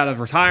of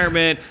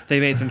retirement. They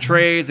made some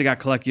trades. They got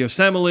Kaleki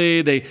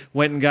Osemele. They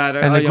went and got...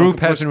 And the group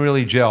hasn't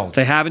really gelled.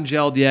 They haven't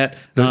gelled yet.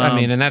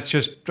 And that's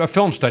just a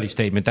film study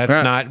statement.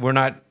 That's we're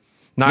not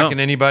knocking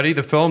anybody.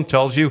 The film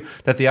tells you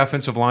that the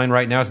offensive line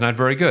right now is not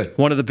very good.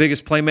 One of the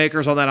biggest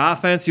playmakers on that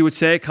offense, you would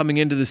say, coming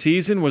into the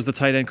season was the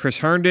tight end Chris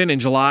Herndon. In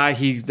July,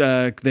 he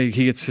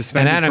gets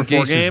suspended and Adam for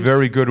 4 Gase games. is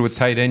very good with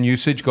tight end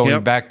usage,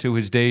 going back to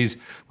his days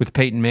with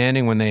Peyton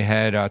Manning when they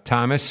had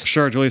Thomas.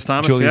 Sure, Julius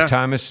Thomas.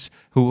 Thomas,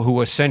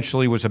 who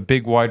essentially was a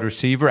big wide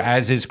receiver,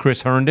 as is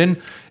Chris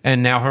Herndon.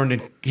 And now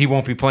Herndon, he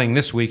won't be playing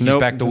this week. He's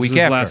back the week after. This is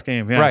his after. last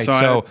game. Yeah, right,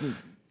 so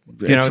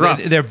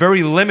they're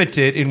very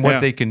limited in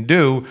what they can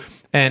do.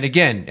 And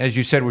again, as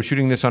you said, we're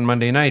shooting this on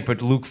Monday night,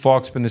 but Luke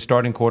Falk's been the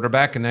starting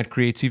quarterback, and that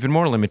creates even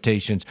more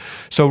limitations.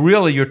 So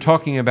really, you're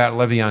talking about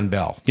Le'Veon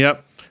Bell.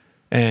 Yep.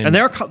 And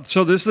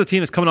so this is a team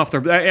that's coming off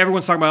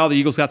everyone's talking about, the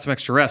Eagles got some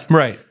extra rest.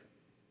 Right.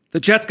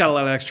 The Jets got a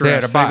lot of extra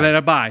rest. They had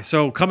a bye.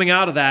 So coming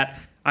out of that,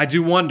 I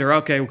do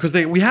wonder, because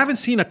we haven't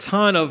seen a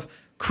ton of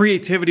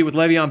creativity with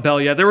Le'Veon Bell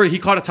yet. He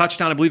caught a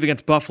touchdown, I believe,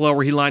 against Buffalo,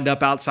 where he lined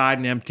up outside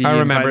and empty. I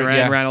remember.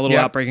 Ran a little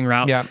outbreaking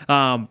route.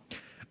 Yeah.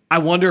 I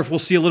wonder if we'll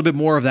see a little bit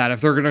more of that.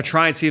 If they're going to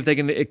try and see if they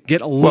can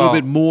get a little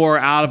bit more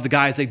out of the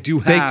guys they do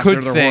have. They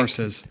could their think,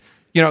 horses.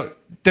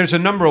 There's a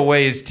number of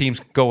ways teams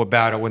go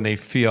about it when they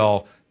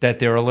feel that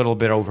they're a little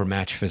bit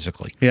overmatched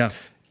physically. Yeah.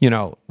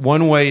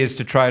 One way is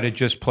to try to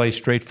just play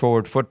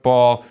straightforward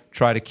football,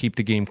 try to keep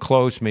the game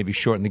close, maybe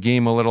shorten the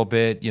game a little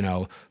bit.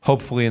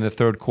 Hopefully in the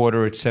third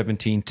quarter it's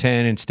 17-10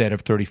 instead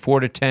of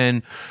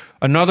 34-10.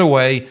 Another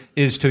way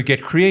is to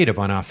get creative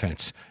on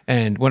offense.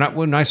 And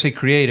when I say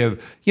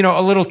creative,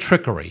 a little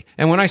trickery.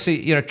 And when I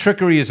say,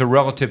 trickery is a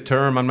relative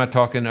term, I'm not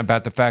talking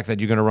about the fact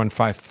that you're going to run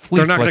 5 flea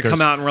They're not going to flickers.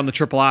 come out and run the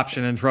triple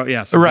option and throw.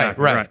 Yes,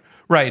 exactly,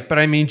 Right. But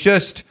I mean,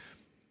 just,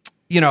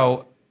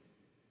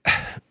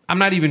 I'm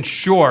not even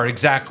sure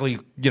exactly,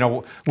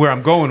 where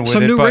I'm going with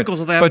some it. New wrinkles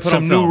that they haven't but put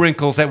some on new film.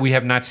 wrinkles that we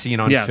have not seen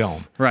on Yes, film.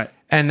 right.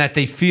 And that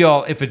they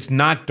feel if it's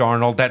not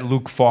Darnold, that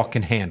Luke Falk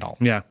can handle.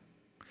 Yeah.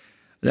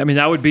 I mean,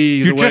 that would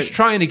be You're just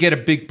trying to get a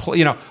big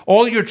play.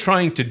 All you're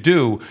trying to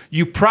do,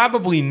 you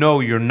probably know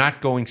you're not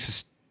going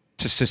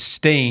to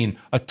sustain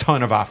a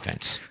ton of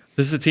offense.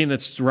 This is a team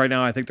that's right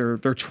now, I think they're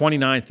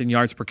 29th in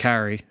yards per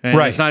carry. And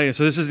Right. It's not,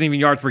 so this isn't even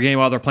yards per game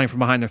while they're playing from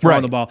behind. They're throwing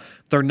Right. the ball.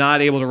 They're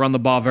not able to run the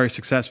ball very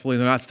successfully.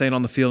 They're not staying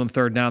on the field in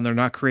third down. They're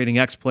not creating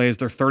X plays.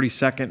 They're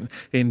 32nd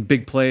in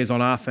big plays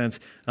on offense.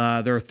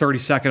 They're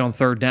 32nd on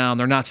third down.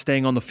 They're not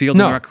staying on the field.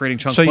 They're not creating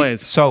chunk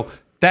plays. So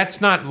that's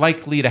not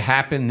likely to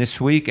happen this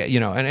week.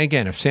 And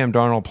again, if Sam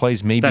Darnold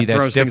plays, maybe That that's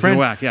throws things in different.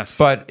 whack, yes.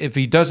 But if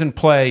he doesn't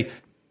play,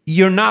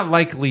 you're not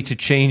likely to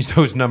change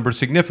those numbers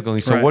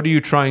significantly. So Right. what are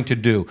you trying to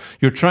do?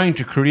 You're trying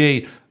to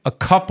create a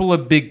couple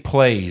of big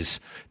plays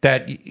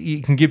that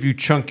can give you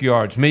chunk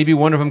yards. Maybe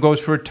one of them goes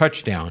for a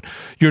touchdown.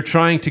 You're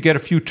trying to get a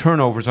few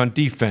turnovers on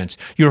defense.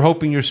 You're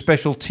hoping your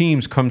special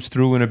teams comes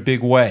through in a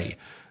big way.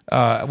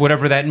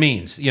 Whatever that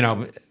means,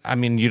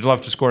 you'd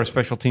love to score a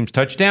special teams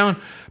touchdown,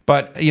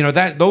 but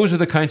those are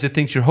the kinds of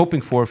things you're hoping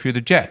for if you're the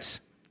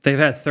Jets. They've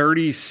had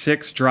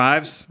 36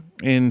 drives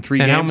in 3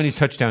 games. And how many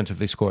touchdowns have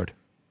they scored?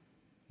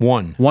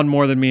 One. One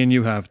more than me and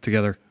you have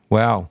together.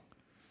 Wow.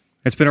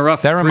 It's been a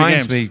rough That 3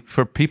 reminds games. me,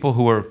 for people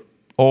who are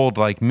old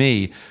like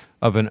me,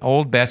 of an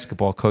old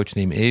basketball coach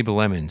named Abe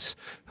Lemons,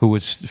 who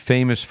was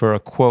famous for a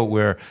quote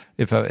where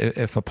if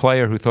a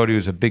player who thought he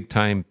was a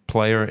big-time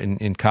player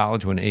in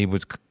college when Abe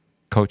was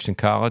coached in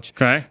college,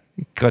 Okay.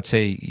 let's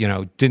say,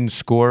 didn't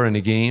score in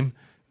a game,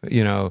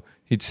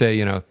 he'd say,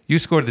 you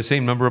scored the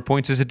same number of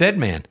points as a dead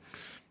man.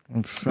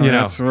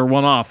 We're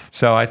one off.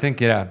 So I think,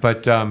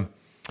 but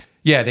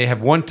they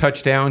have one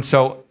touchdown.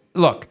 So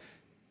look,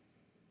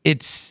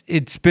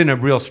 it's been a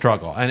real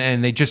struggle,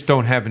 and they just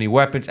don't have any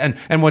weapons.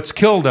 And what's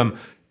killed them,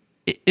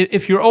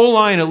 if your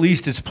O-line at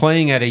least is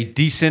playing at a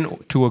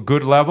decent to a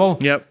good level,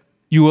 Yep.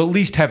 you at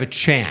least have a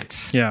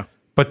chance. Yeah.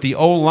 But the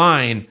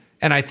O-line,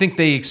 and I think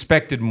they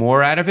expected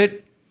more out of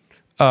it,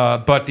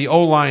 but the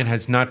O-line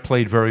has not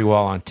played very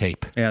well on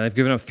tape. Yeah, they've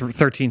given up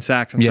 13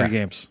 sacks in Yeah. 3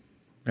 games.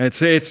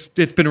 It's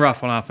been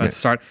rough on offense to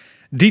start.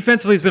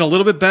 Defensively, it's been a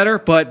little bit better,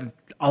 but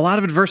a lot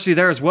of adversity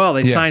there as well.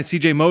 They signed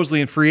C.J.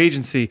 Mosley in free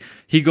agency.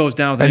 He goes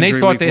down with an And injury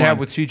they thought week they'd 1. have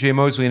with C.J.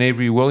 Mosley and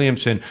Avery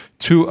Williamson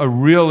a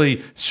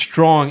really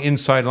strong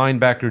inside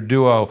linebacker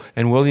duo,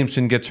 and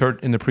Williamson gets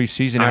hurt in the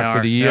preseason out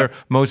for the year. Yep.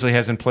 Mosley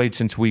hasn't played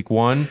since week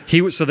 1.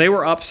 So they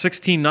were up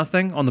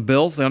 16-0 on the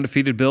Bills, the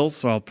undefeated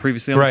Bills,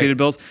 previously Right. undefeated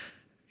Bills.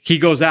 He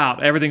goes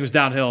out. Everything was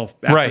downhill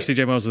after Right.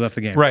 C.J. Mosley left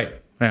the game. Right.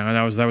 Yeah, and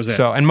that was it.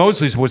 So, and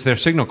Mosley's was their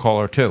signal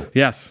caller too.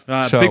 Yes,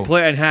 So- big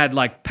play, and had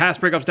pass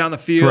breakups down the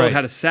field, Right.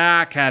 had a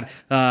sack, had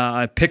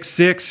a pick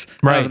 6,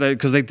 Right.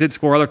 Because they did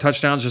score other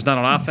touchdowns, just not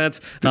on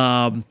offense.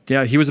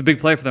 He was a big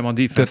play for them on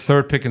The defense.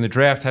 third pick in the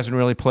draft hasn't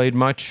really played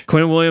much.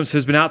 Quinton Williams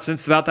has been out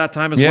since about that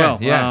time as Yeah,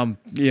 well.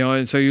 yeah.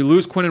 And so you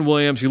lose Quinton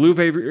Williams, you lose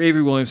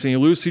Avery Williamson, you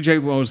lose C.J.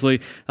 Mosley.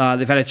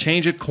 They've had a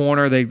change at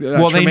corner. They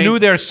knew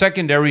their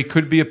secondary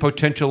could be a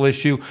potential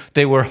issue.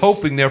 They were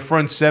hoping their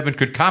front 7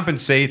 could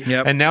compensate,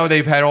 Yep. and now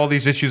they've had all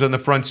these issues on the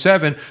front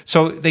 7,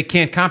 so they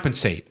can't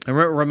compensate. And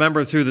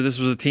remember, too, that this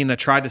was a team that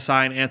tried to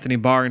sign Anthony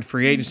Barr in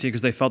free agency because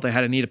they felt they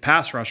had a need a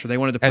pass rusher. They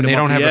wanted to put And him they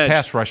off don't the have edge. a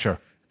pass rusher.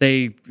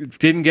 They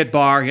didn't get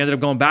Barr. He ended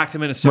up going back to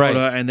Minnesota,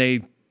 Right. and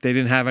they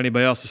didn't have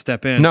anybody else to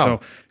step in. No. So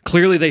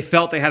clearly they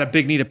felt they had a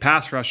big need of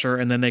pass rusher,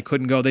 and then they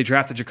couldn't go. They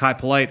drafted Ja'Kai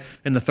Polite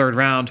in the 3rd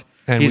round.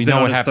 And He's we been know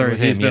on what his happened third. with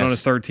him, He's been on yes.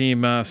 his third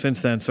team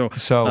since then. So it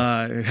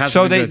hasn't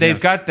So been good, they've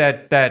yes. got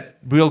that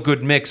real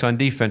good mix on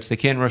defense. They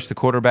can't rush the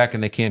quarterback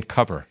and they can't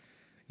cover.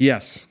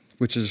 Yes,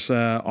 which is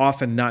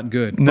often not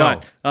good.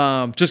 No.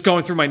 But just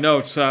going through my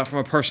notes from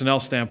a personnel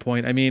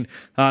standpoint, I mean,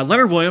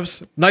 Leonard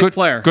Williams, nice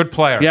player. Good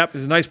player. Yep,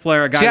 he's a nice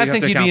player. A guy See, you I have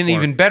think to he'd account be an for.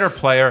 even better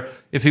player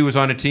if he was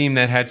on a team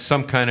that had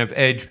some kind of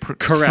edge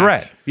Correct.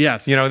 threat.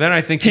 Yes. Then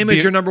I think him he'd as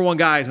be- your number one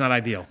guy is not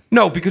ideal.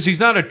 No, because he's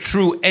not a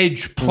true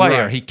edge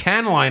player. Right. He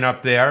can line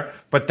up there,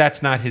 but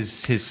that's not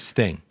his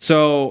thing.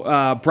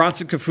 So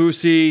Bronson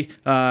Kafusi,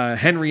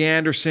 Henry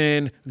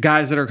Anderson,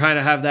 guys that are kind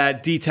of have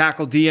that D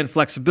tackle, D end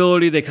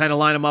flexibility. They kind of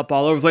line them up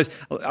all over the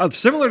place.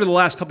 Similar to the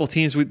last couple of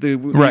teams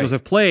the Right. Eagles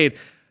have played,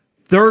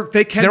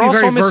 they can They're be also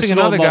very missing versatile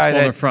another on guy multiple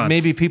other that fronts.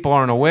 maybe people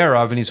aren't aware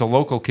of, and he's a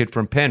local kid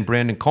from Penn,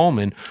 Brandon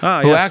Coleman, who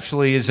yes.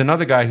 actually is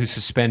another guy who's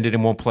suspended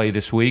and won't play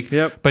this week.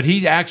 Yep. But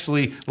he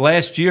actually,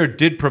 last year,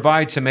 did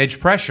provide some edge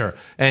pressure,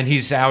 and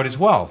he's out as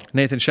well.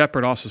 Nathan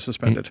Shepard also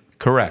suspended.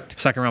 Correct.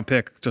 2nd round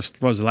pick,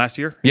 just what was it, last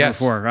year? Yes.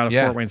 Before, out of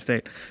Yeah. Fort Wayne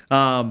State.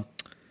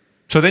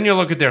 So then you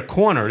look at their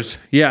corners.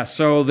 Yeah,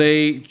 so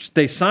they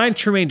signed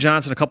Trumaine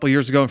Johnson a couple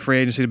years ago in free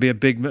agency to be a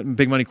big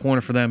money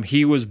corner for them.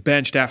 He was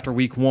benched after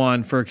week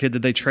 1 for a kid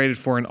that they traded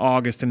for in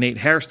August, and Nate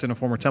Hairston, a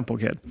former Temple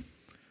kid.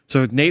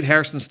 So Nate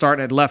Hairston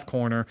starting at left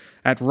corner.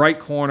 At right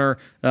corner,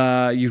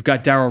 you've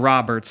got Darryl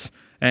Roberts.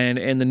 And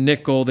in the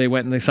nickel, they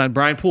went and they signed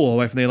Brian Poole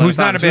away from the Atlanta Who's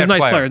not a Falcons. Who's bad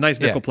nice player. nice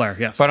nickel Yeah. player,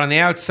 yes. But on the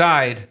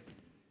outside,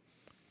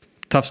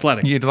 tough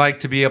sledding. you'd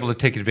like to be able to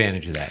take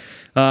advantage of that.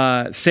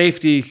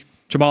 Safety,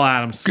 Jamal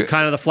Adams,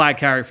 kind of the flag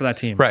carrier for that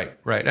team. Right.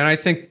 And I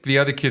think the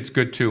other kid's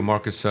good too,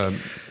 Marcus.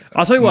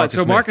 I'll tell you what.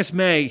 So Marcus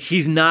May,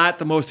 he's not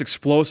the most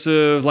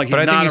explosive. Like, but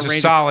he's I not think he's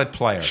a solid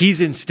player.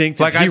 He's instinctive.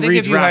 Like, he I think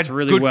reads if you routes had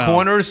really good well.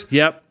 corners,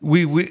 yep.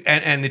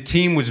 And the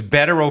team was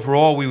better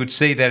overall, we would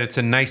say that it's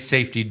a nice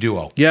safety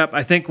duo. Yep.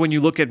 I think when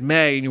you look at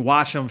May and you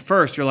watch him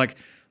first, you're like,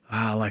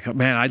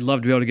 man, I'd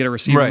love to be able to get a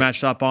receiver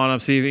matched up on him.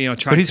 See,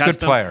 try. But he's to test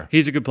a good player.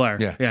 He's a good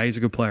player. Yeah, he's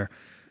a good player.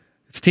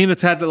 It's a team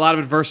that's had a lot of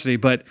adversity,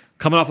 but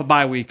coming off a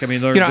bye week, I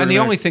mean, and the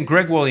only thing,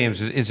 Greg Williams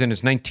is in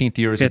his 19th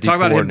year as a D talk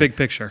about him coordinator. big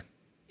picture.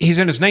 He's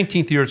in his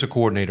 19th year as a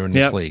coordinator in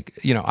this league.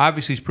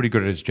 Obviously he's pretty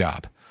good at his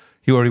job.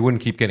 He already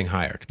wouldn't keep getting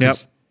hired. Yep.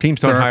 Teams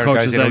don't hire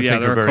guys they don't think are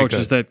very good. There are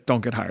coaches that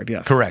don't get hired,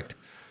 yes. Correct.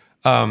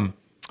 I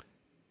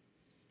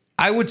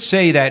would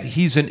say that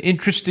he's an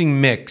interesting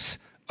mix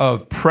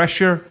of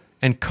pressure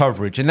and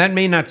coverage. And that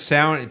may not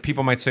sound,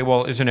 people might say,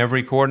 well, isn't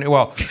every coordinator?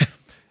 Well,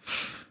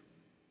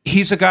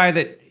 he's a guy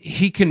that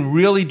he can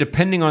really,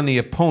 depending on the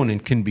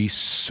opponent, can be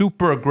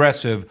super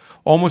aggressive,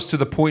 almost to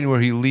the point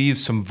where he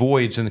leaves some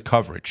voids in the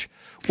coverage.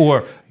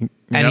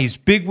 And he's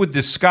big with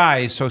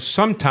disguise, so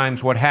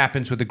sometimes what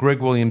happens with the Greg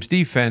Williams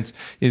defense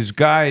is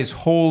guys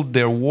hold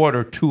their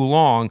water too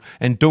long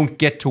and don't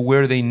get to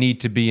where they need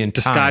to be in time.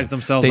 Disguise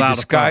themselves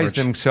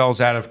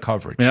out of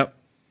coverage. Yep.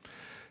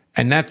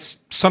 And that's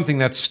something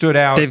that stood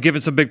out. They've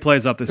given some big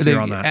plays up this year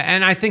on that.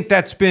 And I think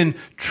that's been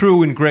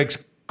true in Greg's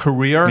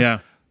career. Yeah.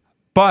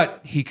 But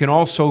he can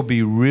also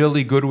be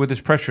really good with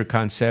his pressure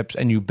concepts,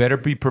 and you better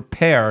be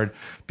prepared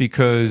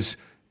because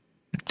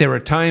there are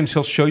times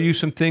he'll show you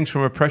some things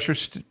from a pressure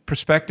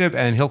perspective,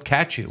 and he'll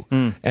catch you.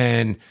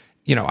 And,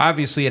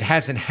 obviously it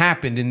hasn't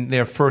happened in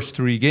their first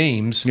 3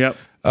 games. Yep.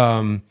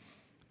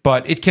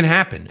 But it can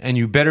happen, and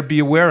you better be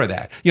aware of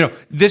that.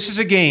 This is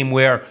a game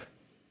where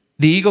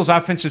the Eagles'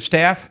 offensive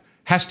staff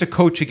has to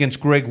coach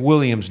against Greg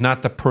Williams,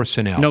 not the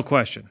personnel. No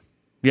question.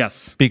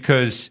 Yes.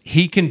 Because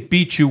he can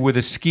beat you with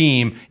a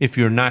scheme if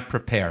you're not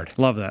prepared.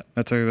 Love that.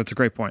 That's a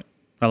great point.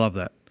 I love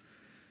that.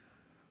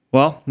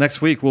 Well,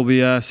 next week we'll be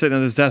sitting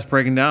at this desk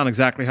breaking down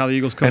exactly how the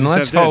Eagles coaching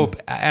staff did. And let's hope,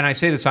 and I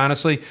say this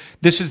honestly,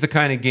 this is the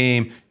kind of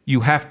game you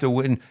have to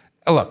win.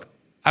 Look,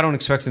 I don't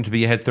expect them to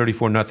be ahead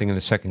 34-0 in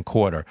the second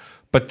quarter,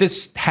 but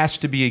this has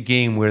to be a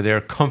game where they're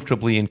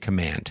comfortably in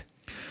command.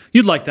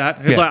 You'd like that.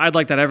 I'd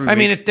like that every week. I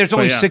mean, there's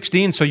only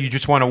 16, so you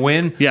just want to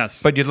win.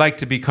 Yes. But you'd like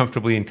to be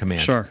comfortably in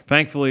command. Sure.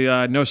 Thankfully,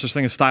 no such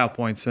thing as style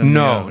points in the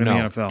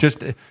NFL.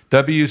 Just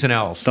W's and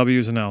L's.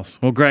 W's and L's.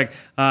 Well, Greg,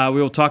 we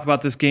will talk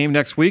about this game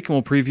next week, and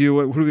we'll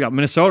preview, who do we got?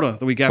 Minnesota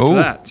the week after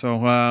that.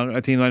 So a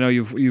team I know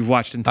you've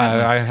watched in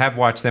time. I have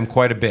watched them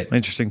quite a bit.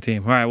 Interesting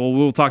team. All right, well,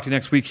 we'll talk to you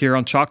next week here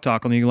on Chalk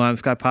Talk on the Eagle Eye in the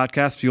Sky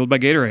podcast, fueled by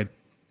Gatorade.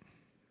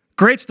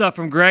 Great stuff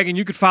from Greg, and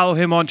you can follow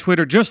him on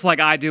Twitter just like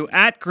I do,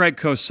 at Greg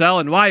Cosell.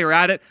 And while you're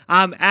at it,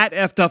 I'm at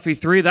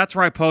FDuffy3. That's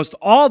where I post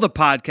all the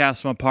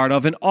podcasts I'm a part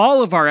of and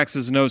all of our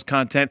X's and O's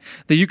content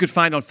that you could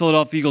find on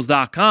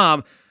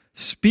PhiladelphiaEagles.com.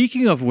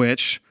 Speaking of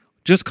which,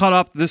 just caught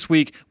up this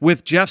week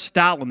with Jeff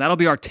Stoutland. That'll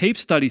be our tape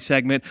study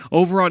segment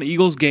over on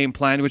Eagles Game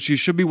Plan, which you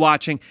should be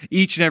watching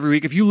each and every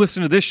week. If you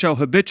listen to this show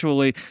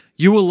habitually,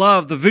 you will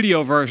love the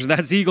video version.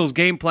 That's Eagles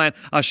Game Plan,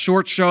 a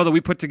short show that we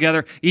put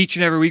together each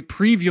and every week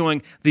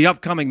previewing the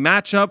upcoming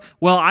matchup.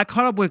 Well, I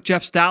caught up with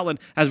Jeff Stoutland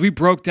as we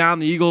broke down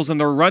the Eagles and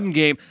their run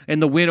game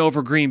and the win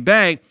over Green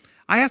Bay.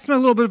 I asked him a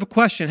little bit of a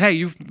question. Hey,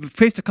 you've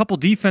faced a couple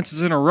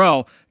defenses in a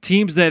row,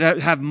 teams that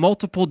have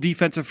multiple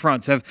defensive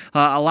fronts, have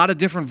a lot of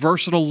different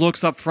versatile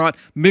looks up front,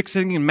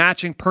 mixing and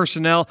matching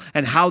personnel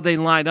and how they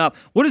line up.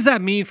 What does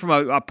that mean from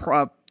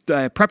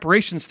a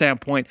preparation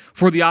standpoint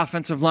for the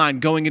offensive line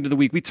going into the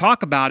week? We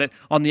talk about it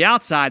on the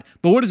outside,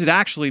 but what does it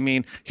actually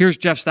mean? Here's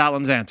Jeff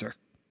Stoutland's answer.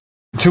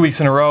 2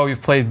 weeks in a row,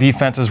 you've played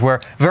defenses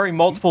where very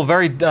multiple,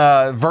 very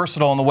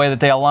versatile in the way that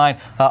they align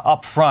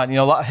up front.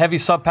 Heavy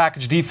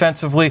sub-package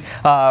defensively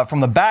from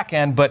the back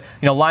end, but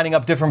lining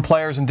up different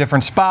players in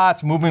different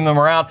spots, moving them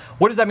around.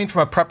 What does that mean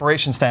from a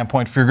preparation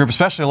standpoint for your group,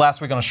 especially last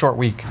week on a short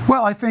week?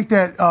 Well, I think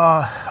that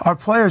our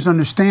players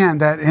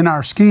understand that in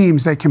our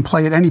schemes they can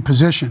play at any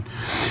position.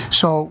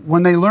 So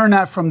when they learn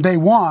that from day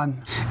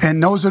one,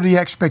 and those are the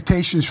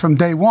expectations from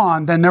day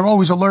one, then they're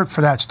always alert for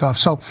that stuff.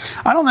 So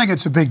I don't think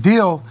it's a big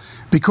deal,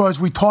 because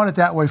we taught it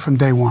that way from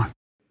day one.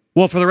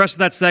 Well, for the rest of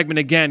that segment,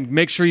 again,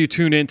 make sure you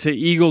tune in to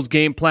Eagles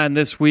Game Plan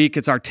this week.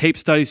 It's our tape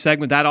study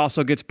segment. That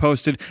also gets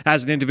posted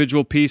as an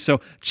individual piece.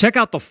 So check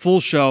out the full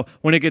show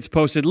when it gets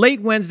posted late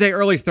Wednesday,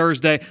 early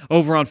Thursday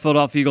over on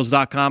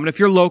PhiladelphiaEagles.com. And if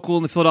you're local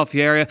in the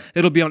Philadelphia area,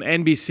 it'll be on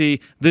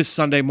NBC this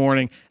Sunday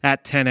morning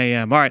at 10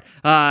 a.m. All right.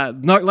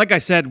 Like I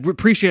said, we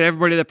appreciate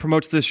everybody that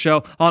promotes this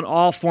show on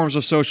all forms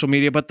of social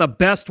media. But the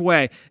best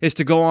way is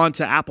to go on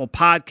to Apple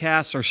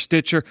Podcasts or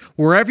Stitcher,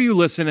 wherever you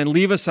listen, and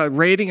leave us a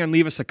rating and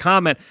leave us a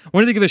comment. I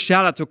wanted to give a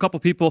shout out to a couple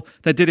people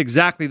that did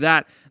exactly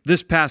that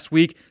this past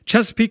week.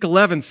 Chesapeake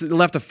 11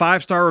 left a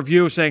 5-star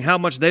review saying how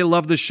much they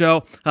love the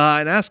show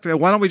and asked,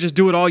 why don't we just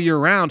do it all year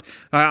round?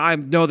 I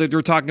know that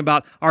you're talking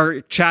about our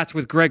chats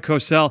with Greg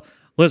Cosell.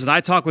 listen,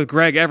 I talk with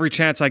Greg every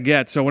chance I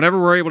get. So whenever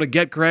we're able to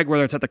get Greg,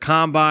 whether it's at the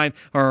combine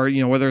or,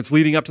 whether it's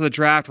leading up to the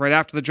draft, right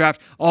after the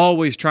draft,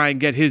 always try and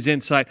get his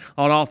insight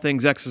on all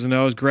things X's and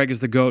O's. Greg is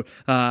the GOAT,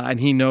 and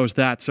he knows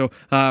that. So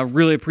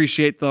really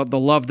appreciate the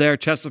love there.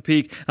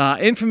 Chesapeake,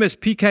 infamous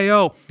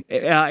PKO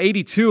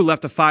 82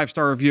 left a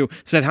 5-star review,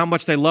 said how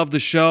much they love the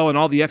show and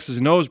all the X's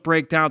and O's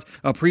breakdowns.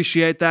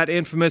 Appreciate that,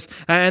 infamous.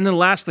 And then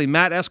lastly,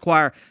 Matt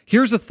Esquire,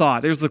 here's a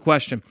thought. Here's the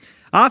question.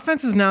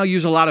 Offenses now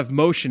use a lot of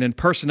motion and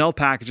personnel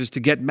packages to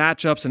get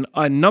matchups and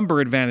a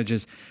number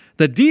advantages.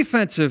 The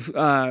defensive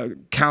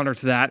counter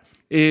to that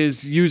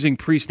is using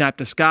pre-snap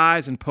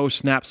disguise and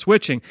post-snap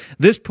switching.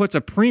 This puts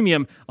a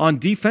premium on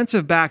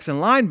defensive backs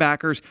and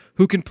linebackers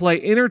who can play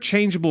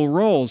interchangeable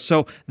roles,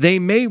 so they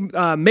may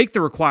make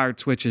the required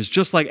switches,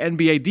 just like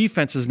NBA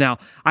defenses now.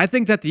 I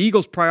think that the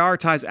Eagles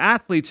prioritize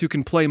athletes who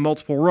can play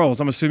multiple roles.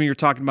 I'm assuming you're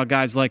talking about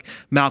guys like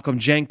Malcolm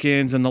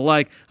Jenkins and the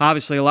like.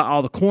 Obviously,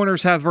 all the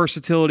corners have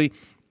versatility.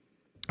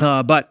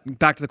 But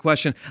back to the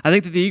question, I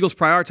think that the Eagles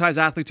prioritize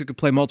athletes who can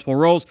play multiple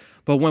roles,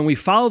 but when we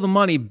follow the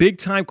money,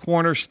 big-time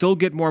corners still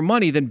get more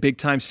money than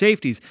big-time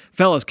safeties.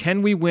 Fellas,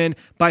 can we win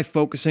by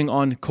focusing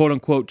on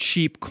quote-unquote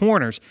cheap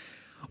corners?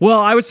 Well,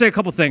 I would say a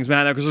couple things,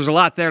 man, because there's a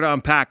lot there to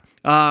unpack.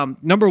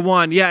 Number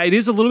one, yeah, it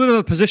is a little bit of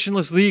a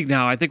positionless league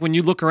now. I think when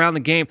you look around the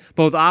game,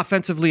 both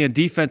offensively and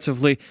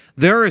defensively,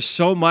 there is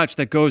so much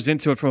that goes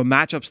into it from a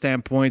matchup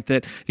standpoint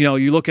that,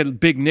 you look at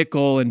big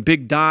nickel and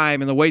big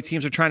dime and the way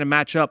teams are trying to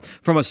match up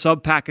from a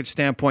sub-package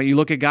standpoint. You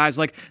look at guys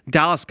like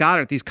Dallas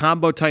Goedert, these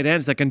combo tight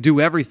ends that can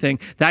do everything.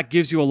 That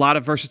gives you a lot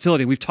of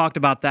versatility. We've talked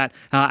about that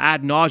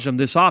ad nauseum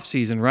this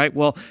offseason, right?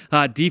 Well,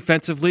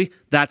 defensively,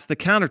 that's the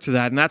counter to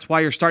that, and that's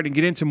why you're starting to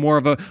get into more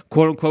of a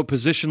quote-unquote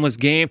positionless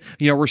game.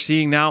 We're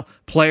seeing now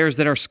players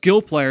that are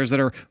skill players, that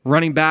are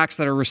running backs,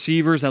 that are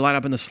receivers, that line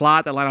up in the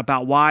slot, that line up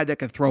out wide, that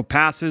can throw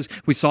passes.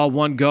 We saw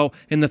one go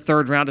in the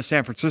 3rd round to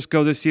San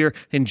Francisco this year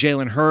in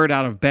Jalen Hurd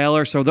out of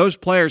Baylor. So those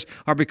players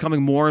are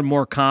becoming more and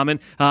more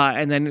common.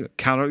 And then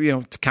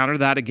to counter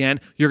that again,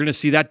 you're going to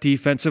see that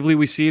defensively.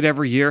 We see it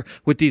every year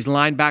with these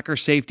linebacker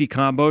safety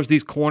combos,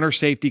 these corner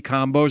safety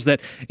combos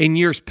that in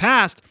years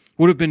past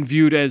would have been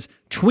viewed as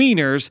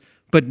tweeners,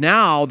 but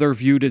now they're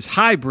viewed as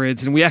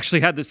hybrids. And we actually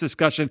had this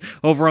discussion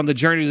over on the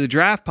Journey to the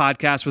Draft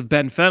podcast with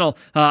Ben Fennell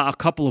a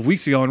couple of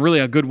weeks ago, and really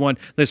a good one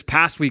this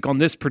past week on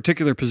this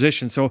particular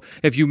position. So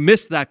if you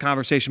missed that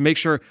conversation, make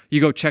sure you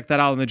go check that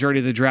out on the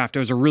Journey to the Draft. It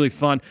was a really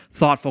fun,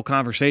 thoughtful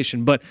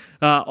conversation. But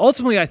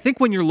ultimately, I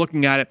think when you're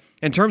looking at it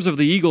in terms of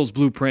the Eagles'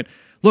 blueprint,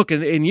 look,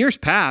 in years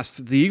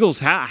past, the Eagles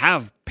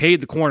have paid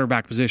the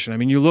cornerback position. I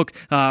mean, you look,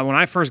 when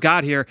I first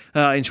got here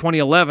in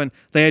 2011,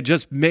 they had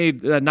just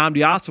made Nnamdi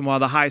Asomugha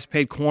the highest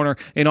paid corner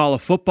in all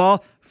of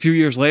football. A few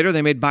years later,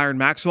 they made Byron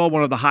Maxwell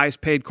one of the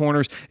highest paid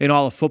corners in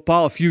all of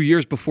football. A few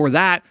years before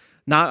that,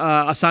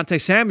 Asante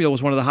Samuel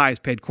was one of the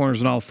highest paid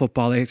corners in all of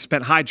football. They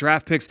spent high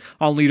draft picks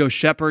on Lito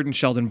Shepherd and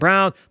Sheldon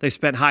Brown. They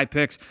spent high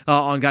picks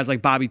on guys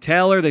like Bobby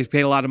Taylor. They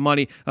paid a lot of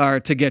money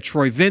to get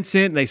Troy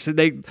Vincent.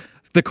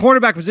 The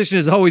cornerback position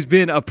has always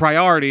been a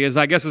priority,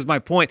 I guess is my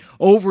point.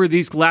 Over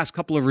these last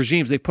couple of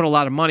regimes, they've put a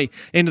lot of money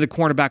into the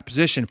cornerback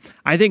position.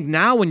 I think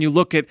now when you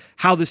look at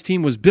how this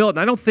team was built,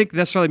 and I don't think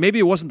necessarily, maybe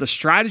it wasn't the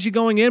strategy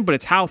going in, but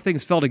it's how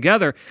things fell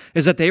together,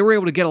 is that they were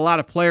able to get a lot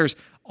of players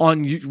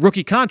on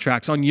rookie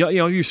contracts.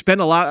 You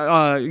spend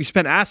you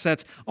spend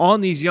assets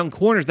on these young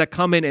corners that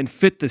come in and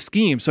fit the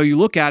scheme. So you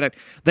look at it,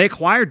 they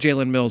acquired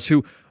Jalen Mills,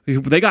 who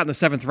they got in the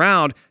 7th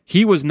round.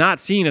 He was not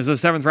seen as a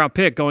 7th round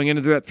pick going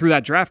into through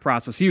that draft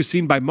process. He was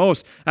seen by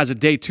most as a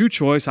day 2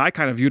 choice. I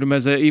kind of viewed him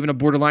as even a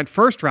borderline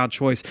 1st round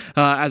choice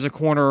as a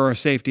corner or a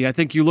safety. I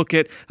think you look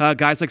at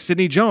guys like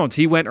Sidney Jones.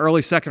 He went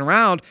early 2nd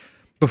round.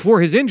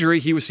 Before his injury,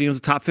 he was seen as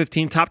a top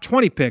 15, top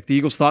 20 pick. The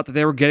Eagles thought that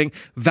they were getting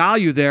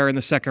value there in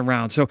the 2nd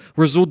round. So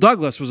Rasul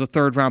Douglas was a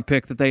 3rd round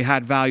pick that they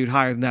had valued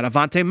higher than that.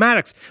 Avonte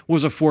Maddox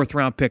was a 4th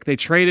round pick. They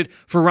traded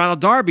for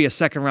Ronald Darby, a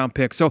 2nd round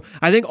pick. So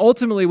I think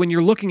ultimately when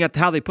you're looking at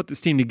how they put this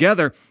team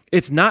together,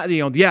 it's not,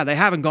 they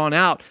haven't gone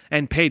out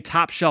and paid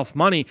top shelf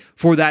money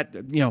for that,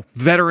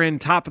 veteran,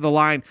 top of the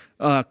line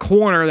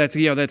corner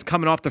that's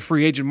coming off the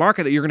free agent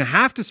market that you're going to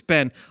have to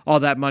spend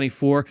all that money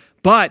for.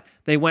 But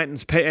they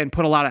went and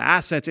put a lot of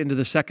assets into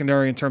the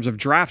secondary in terms of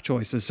draft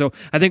choices. So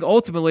I think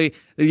ultimately,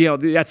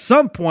 at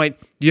some point,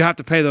 you have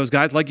to pay those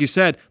guys. Like you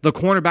said, the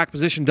cornerback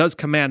position does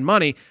command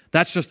money.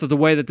 That's just the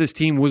way that this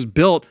team was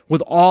built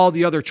with all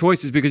the other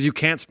choices, because you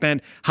can't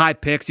spend high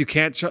picks. You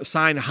can't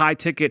sign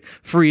high-ticket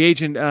free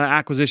agent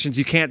acquisitions.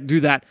 You can't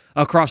do that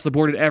across the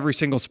board at every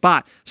single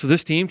spot. So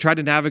this team tried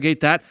to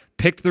navigate that,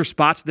 picked their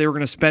spots they were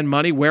going to spend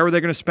money. Where were they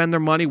going to spend their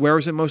money? Where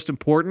was it most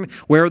important?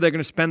 Where were they going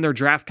to spend their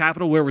draft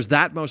capital? Where was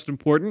that most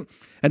important?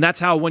 And that's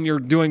how, when you're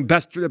doing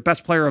best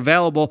player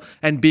available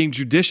and being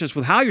judicious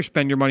with how you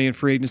spend your money in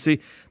free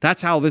agency,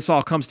 that's how this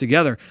all comes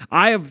together.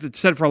 I have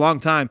said for a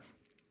long time,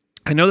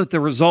 I know that the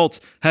results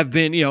have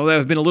been, a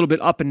little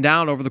bit up and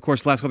down over the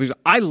course of the last couple of years.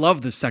 I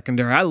love this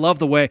secondary. I love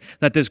the way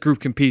that this group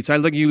competes.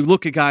 You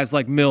look at guys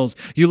like Mills,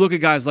 you look at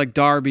guys like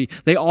Darby.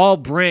 They all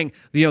bring,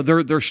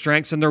 their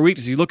strengths and their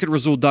weaknesses. You look at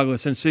Rasul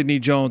Douglas and Sidney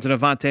Jones and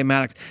Avonte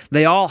Maddox.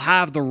 They all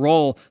have the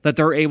role that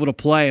they're able to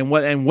play and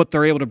what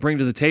they're able to bring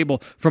to the table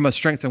from a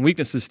strengths and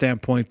weaknesses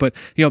standpoint. But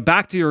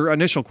back to your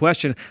initial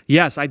question,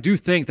 yes, I do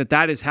think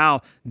that is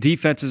how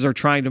defenses are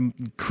trying to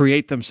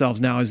create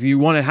themselves now. Is you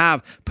want to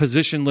have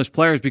positionless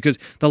players, because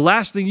the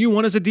last thing you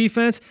want as a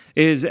defense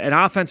is an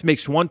offense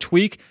makes one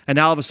tweak and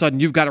now all of a sudden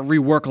you've got to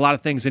rework a lot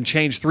of things and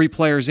change 3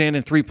 players in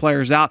and 3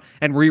 players out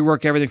and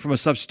rework everything from a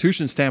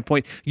substitution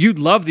standpoint. You'd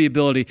love the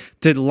ability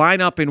to line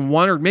up in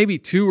 1 or maybe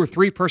 2 or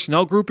 3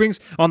 personnel groupings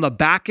on the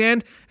back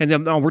end, and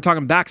then we're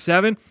talking back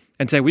 7,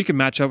 and say we can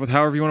match up with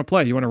however you want to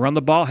play. You want to run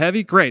the ball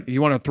heavy? Great.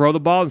 You want to throw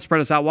the ball and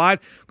spread us out wide?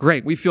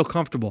 Great. We feel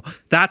comfortable.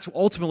 That's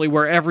ultimately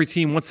where every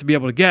team wants to be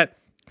able to get,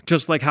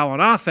 just like how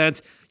on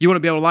offense, you want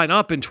to be able to line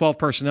up in 12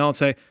 personnel and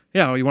say,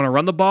 yeah, you want to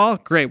run the ball?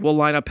 Great. We'll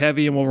line up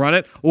heavy and we'll run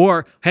it.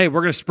 Or, hey,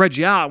 we're going to spread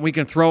you out and we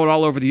can throw it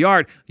all over the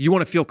yard. You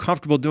want to feel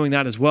comfortable doing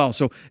that as well.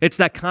 So it's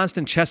that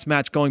constant chess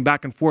match going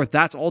back and forth.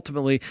 That's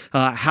ultimately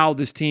how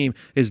this team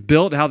is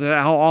built,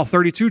 how all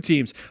 32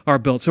 teams are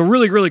built. So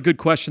really, really good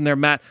question there,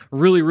 Matt.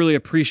 Really, really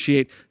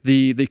appreciate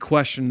the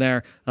question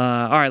there.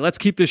 All right, let's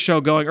keep this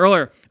show going.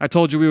 Earlier, I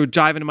told you we would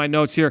dive into my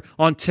notes here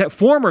on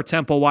former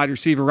Temple wide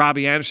receiver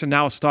Robbie Anderson,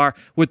 now a star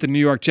with the New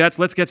York Jets.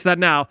 Let's get to that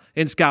now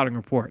in Scouting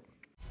Report.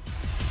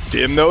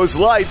 Dim those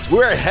lights.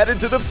 We're headed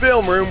to the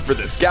film room for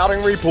the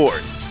Scouting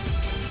Report.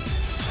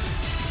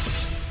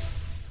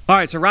 All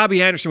right, so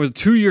Robbie Anderson was a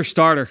 2-year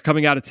starter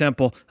coming out of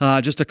Temple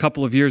just a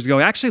couple of years ago.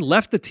 He actually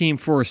left the team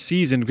for a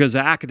season because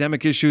of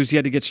academic issues. He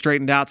had to get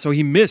straightened out, so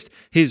he missed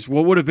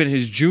what would have been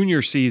his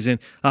junior season,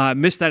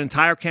 missed that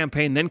entire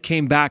campaign, then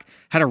came back,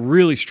 had a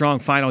really strong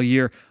final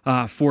year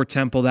for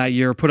Temple that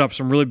year, put up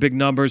some really big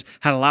numbers,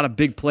 had a lot of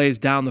big plays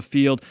down the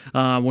field.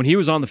 When he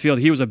was on the field,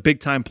 he was a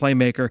big-time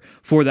playmaker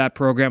for that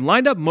program.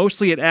 Lined up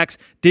mostly at X,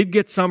 did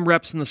get some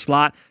reps in the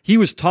slot. He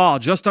was tall,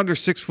 just under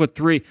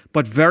 6'3",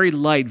 but very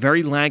light,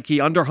 very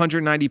lanky, under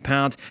 190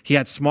 pounds. He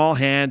had small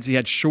hands, he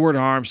had short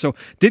arms, so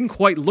didn't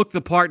quite look the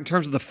part in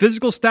terms of the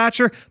physical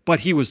stature,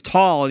 but he was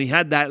tall and he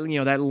had that,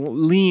 that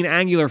lean,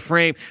 angular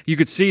frame. You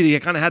could see that he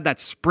kind of had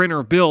that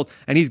sprinter build,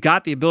 and he's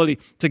got the ability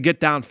to get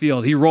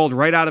downfield. He rolled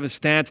right out of his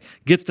stance,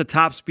 gets to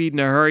top speed in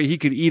a hurry. He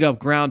could eat up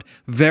ground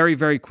very,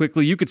 very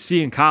quickly. You could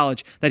see in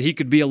college that he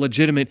could be a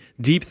legitimate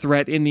deep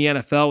threat in the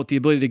NFL with the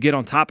ability to get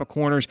on top of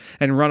corners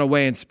and run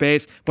away in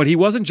space. But he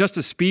wasn't just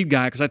a speed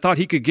guy, because I thought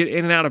he could get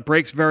in and out of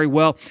breaks very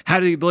well,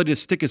 had the ability to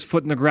stick his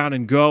foot in the ground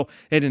and go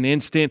in an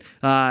instant.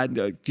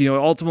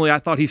 Ultimately, I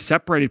thought he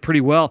separated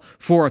pretty well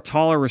for a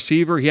taller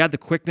receiver. He had the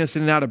quickness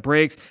in and out of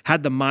breaks,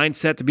 had the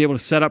mindset to be able to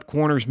set up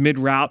corners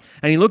mid-route,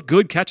 and he looked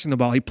good catching the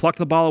ball. He plucked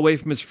the ball away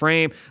from his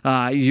frame.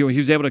 He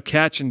was able to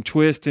catch and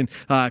twist and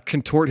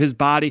contort his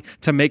body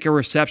to make a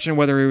reception,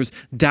 whether it was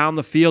down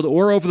the field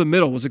or over the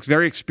middle. Was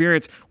very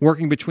experienced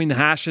working between the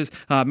hashes,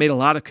 made a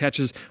lot of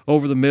catches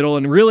over the middle,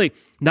 and really,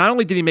 not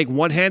only did he make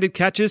one-handed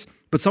catches,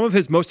 but some of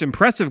his most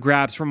impressive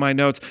grabs from my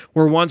notes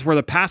were ones where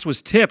the pass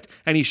was tipped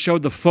and he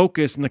showed the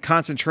focus and the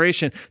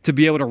concentration to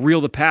be able to reel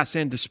the pass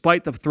in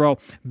despite the throw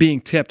being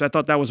tipped. I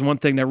thought that was one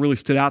thing that really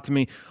stood out to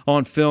me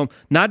on film.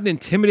 Not an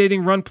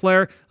intimidating run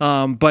player,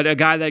 but a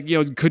guy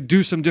that could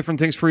do some different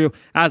things for you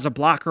as a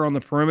blocker on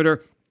the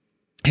perimeter.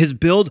 His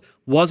build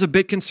was a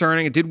bit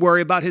concerning. It did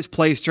worry about his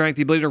play strength,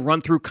 the ability to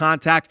run through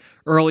contact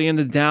early in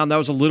the down. That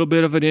was a little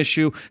bit of an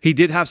issue. He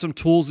did have some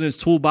tools in his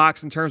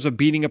toolbox in terms of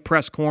beating a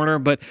press corner,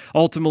 but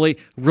ultimately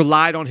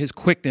relied on his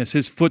quickness,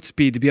 his foot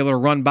speed to be able to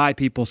run by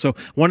people. So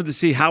wanted to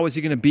see how is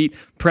he going to beat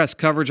press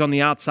coverage on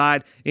the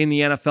outside in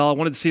the NFL. I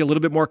wanted to see a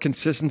little bit more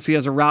consistency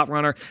as a route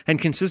runner and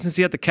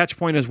consistency at the catch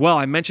point as well.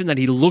 I mentioned that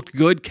he looked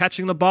good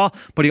catching the ball,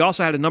 but he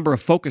also had a number of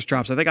focus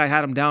drops. I think I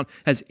had him down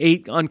as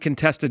 8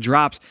 uncontested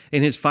drops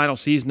in his final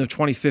season of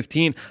 2015.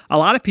 A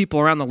lot of people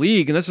around the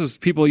league, and this is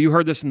people, you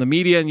heard this in the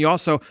media, and you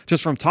also,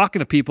 just from talking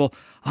to people,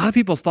 a lot of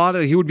people thought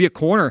that he would be a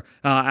corner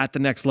at the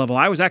next level.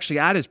 I was actually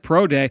at his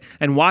pro day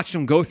and watched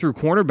him go through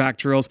cornerback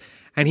drills,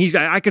 and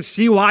I could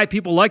see why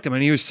people liked him.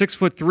 And he was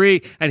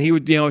 6'3", and he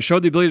would,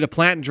 showed the ability to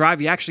plant and drive.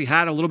 He actually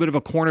had a little bit of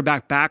a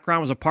cornerback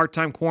background, was a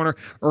part-time corner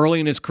early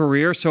in his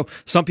career. So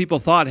some people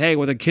thought, hey,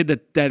 with a kid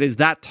that is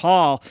that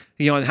tall,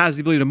 and has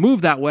the ability to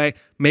move that way,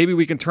 maybe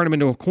we can turn him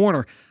into a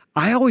corner.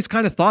 I always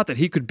kind of thought that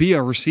he could be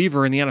a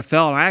receiver in the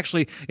NFL. And I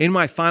actually, in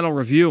my final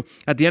review,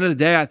 at the end of the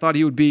day, I thought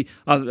he would be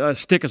a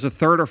stick as a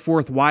 3rd or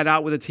 4th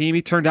wideout with a team.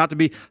 He turned out to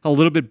be a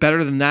little bit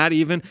better than that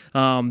even.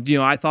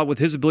 I thought with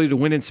his ability to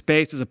win in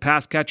space as a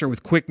pass catcher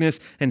with quickness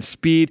and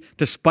speed,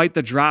 despite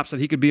the drops, that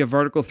he could be a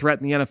vertical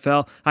threat in the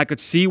NFL. I could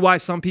see why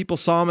some people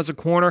saw him as a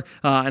corner,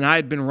 and I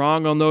had been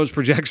wrong on those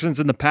projections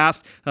in the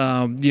past.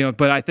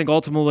 But I think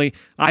ultimately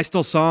I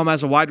still saw him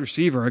as a wide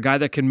receiver, a guy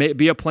that can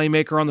be a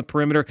playmaker on the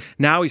perimeter.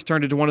 Now he's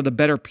turned into one of the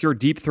better pure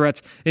deep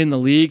threats in the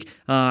league.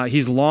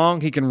 He's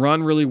long. He can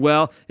run really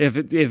well. If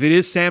it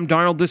is Sam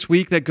Darnold this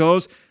week that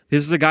goes,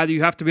 This is a guy that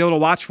you have to be able to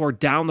watch for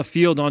down the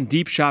field on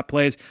deep shot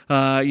plays,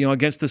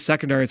 against the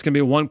secondary. It's going to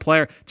be one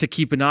player to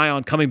keep an eye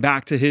on coming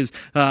back to his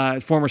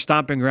former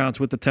stomping grounds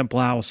with the Temple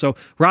Owls. So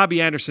Robbie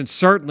Anderson,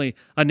 certainly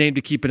a name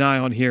to keep an eye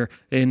on here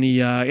in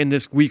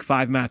this Week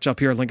 5 matchup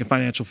here at Lincoln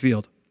Financial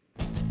Field.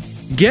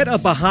 Get a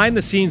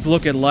behind-the-scenes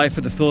look at life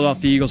for the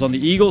Philadelphia Eagles on the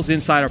Eagles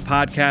Insider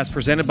Podcast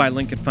presented by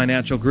Lincoln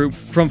Financial Group.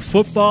 From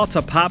football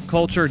to pop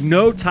culture,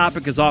 no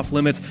topic is off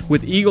limits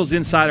with Eagles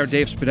Insider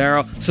Dave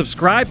Spadaro.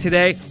 Subscribe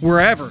today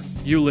wherever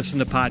you listen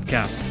to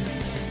podcasts.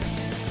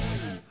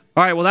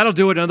 All right, well, that'll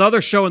do it.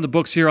 Another show in the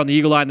books here on the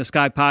Eagle Eye in the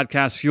Sky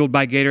podcast, fueled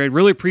by Gatorade.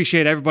 Really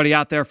appreciate everybody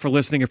out there for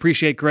listening.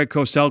 Appreciate Greg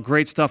Cosell.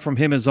 Great stuff from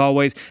him as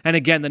always. And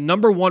again, the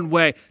number one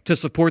way to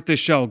support this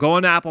show, go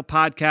on Apple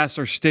Podcasts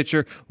or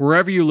Stitcher,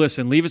 wherever you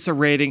listen. Leave us a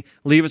rating.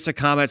 Leave us a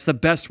comment. It's the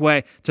best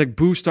way to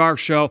boost our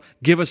show.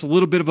 Give us a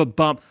little bit of a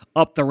bump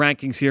up the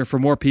rankings here for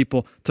more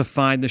people to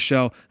find the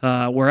show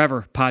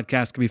wherever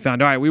podcasts can be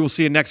found. All right, we will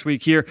see you next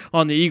week here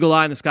on the Eagle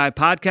Eye in the Sky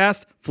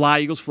podcast. Fly,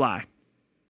 Eagles, fly.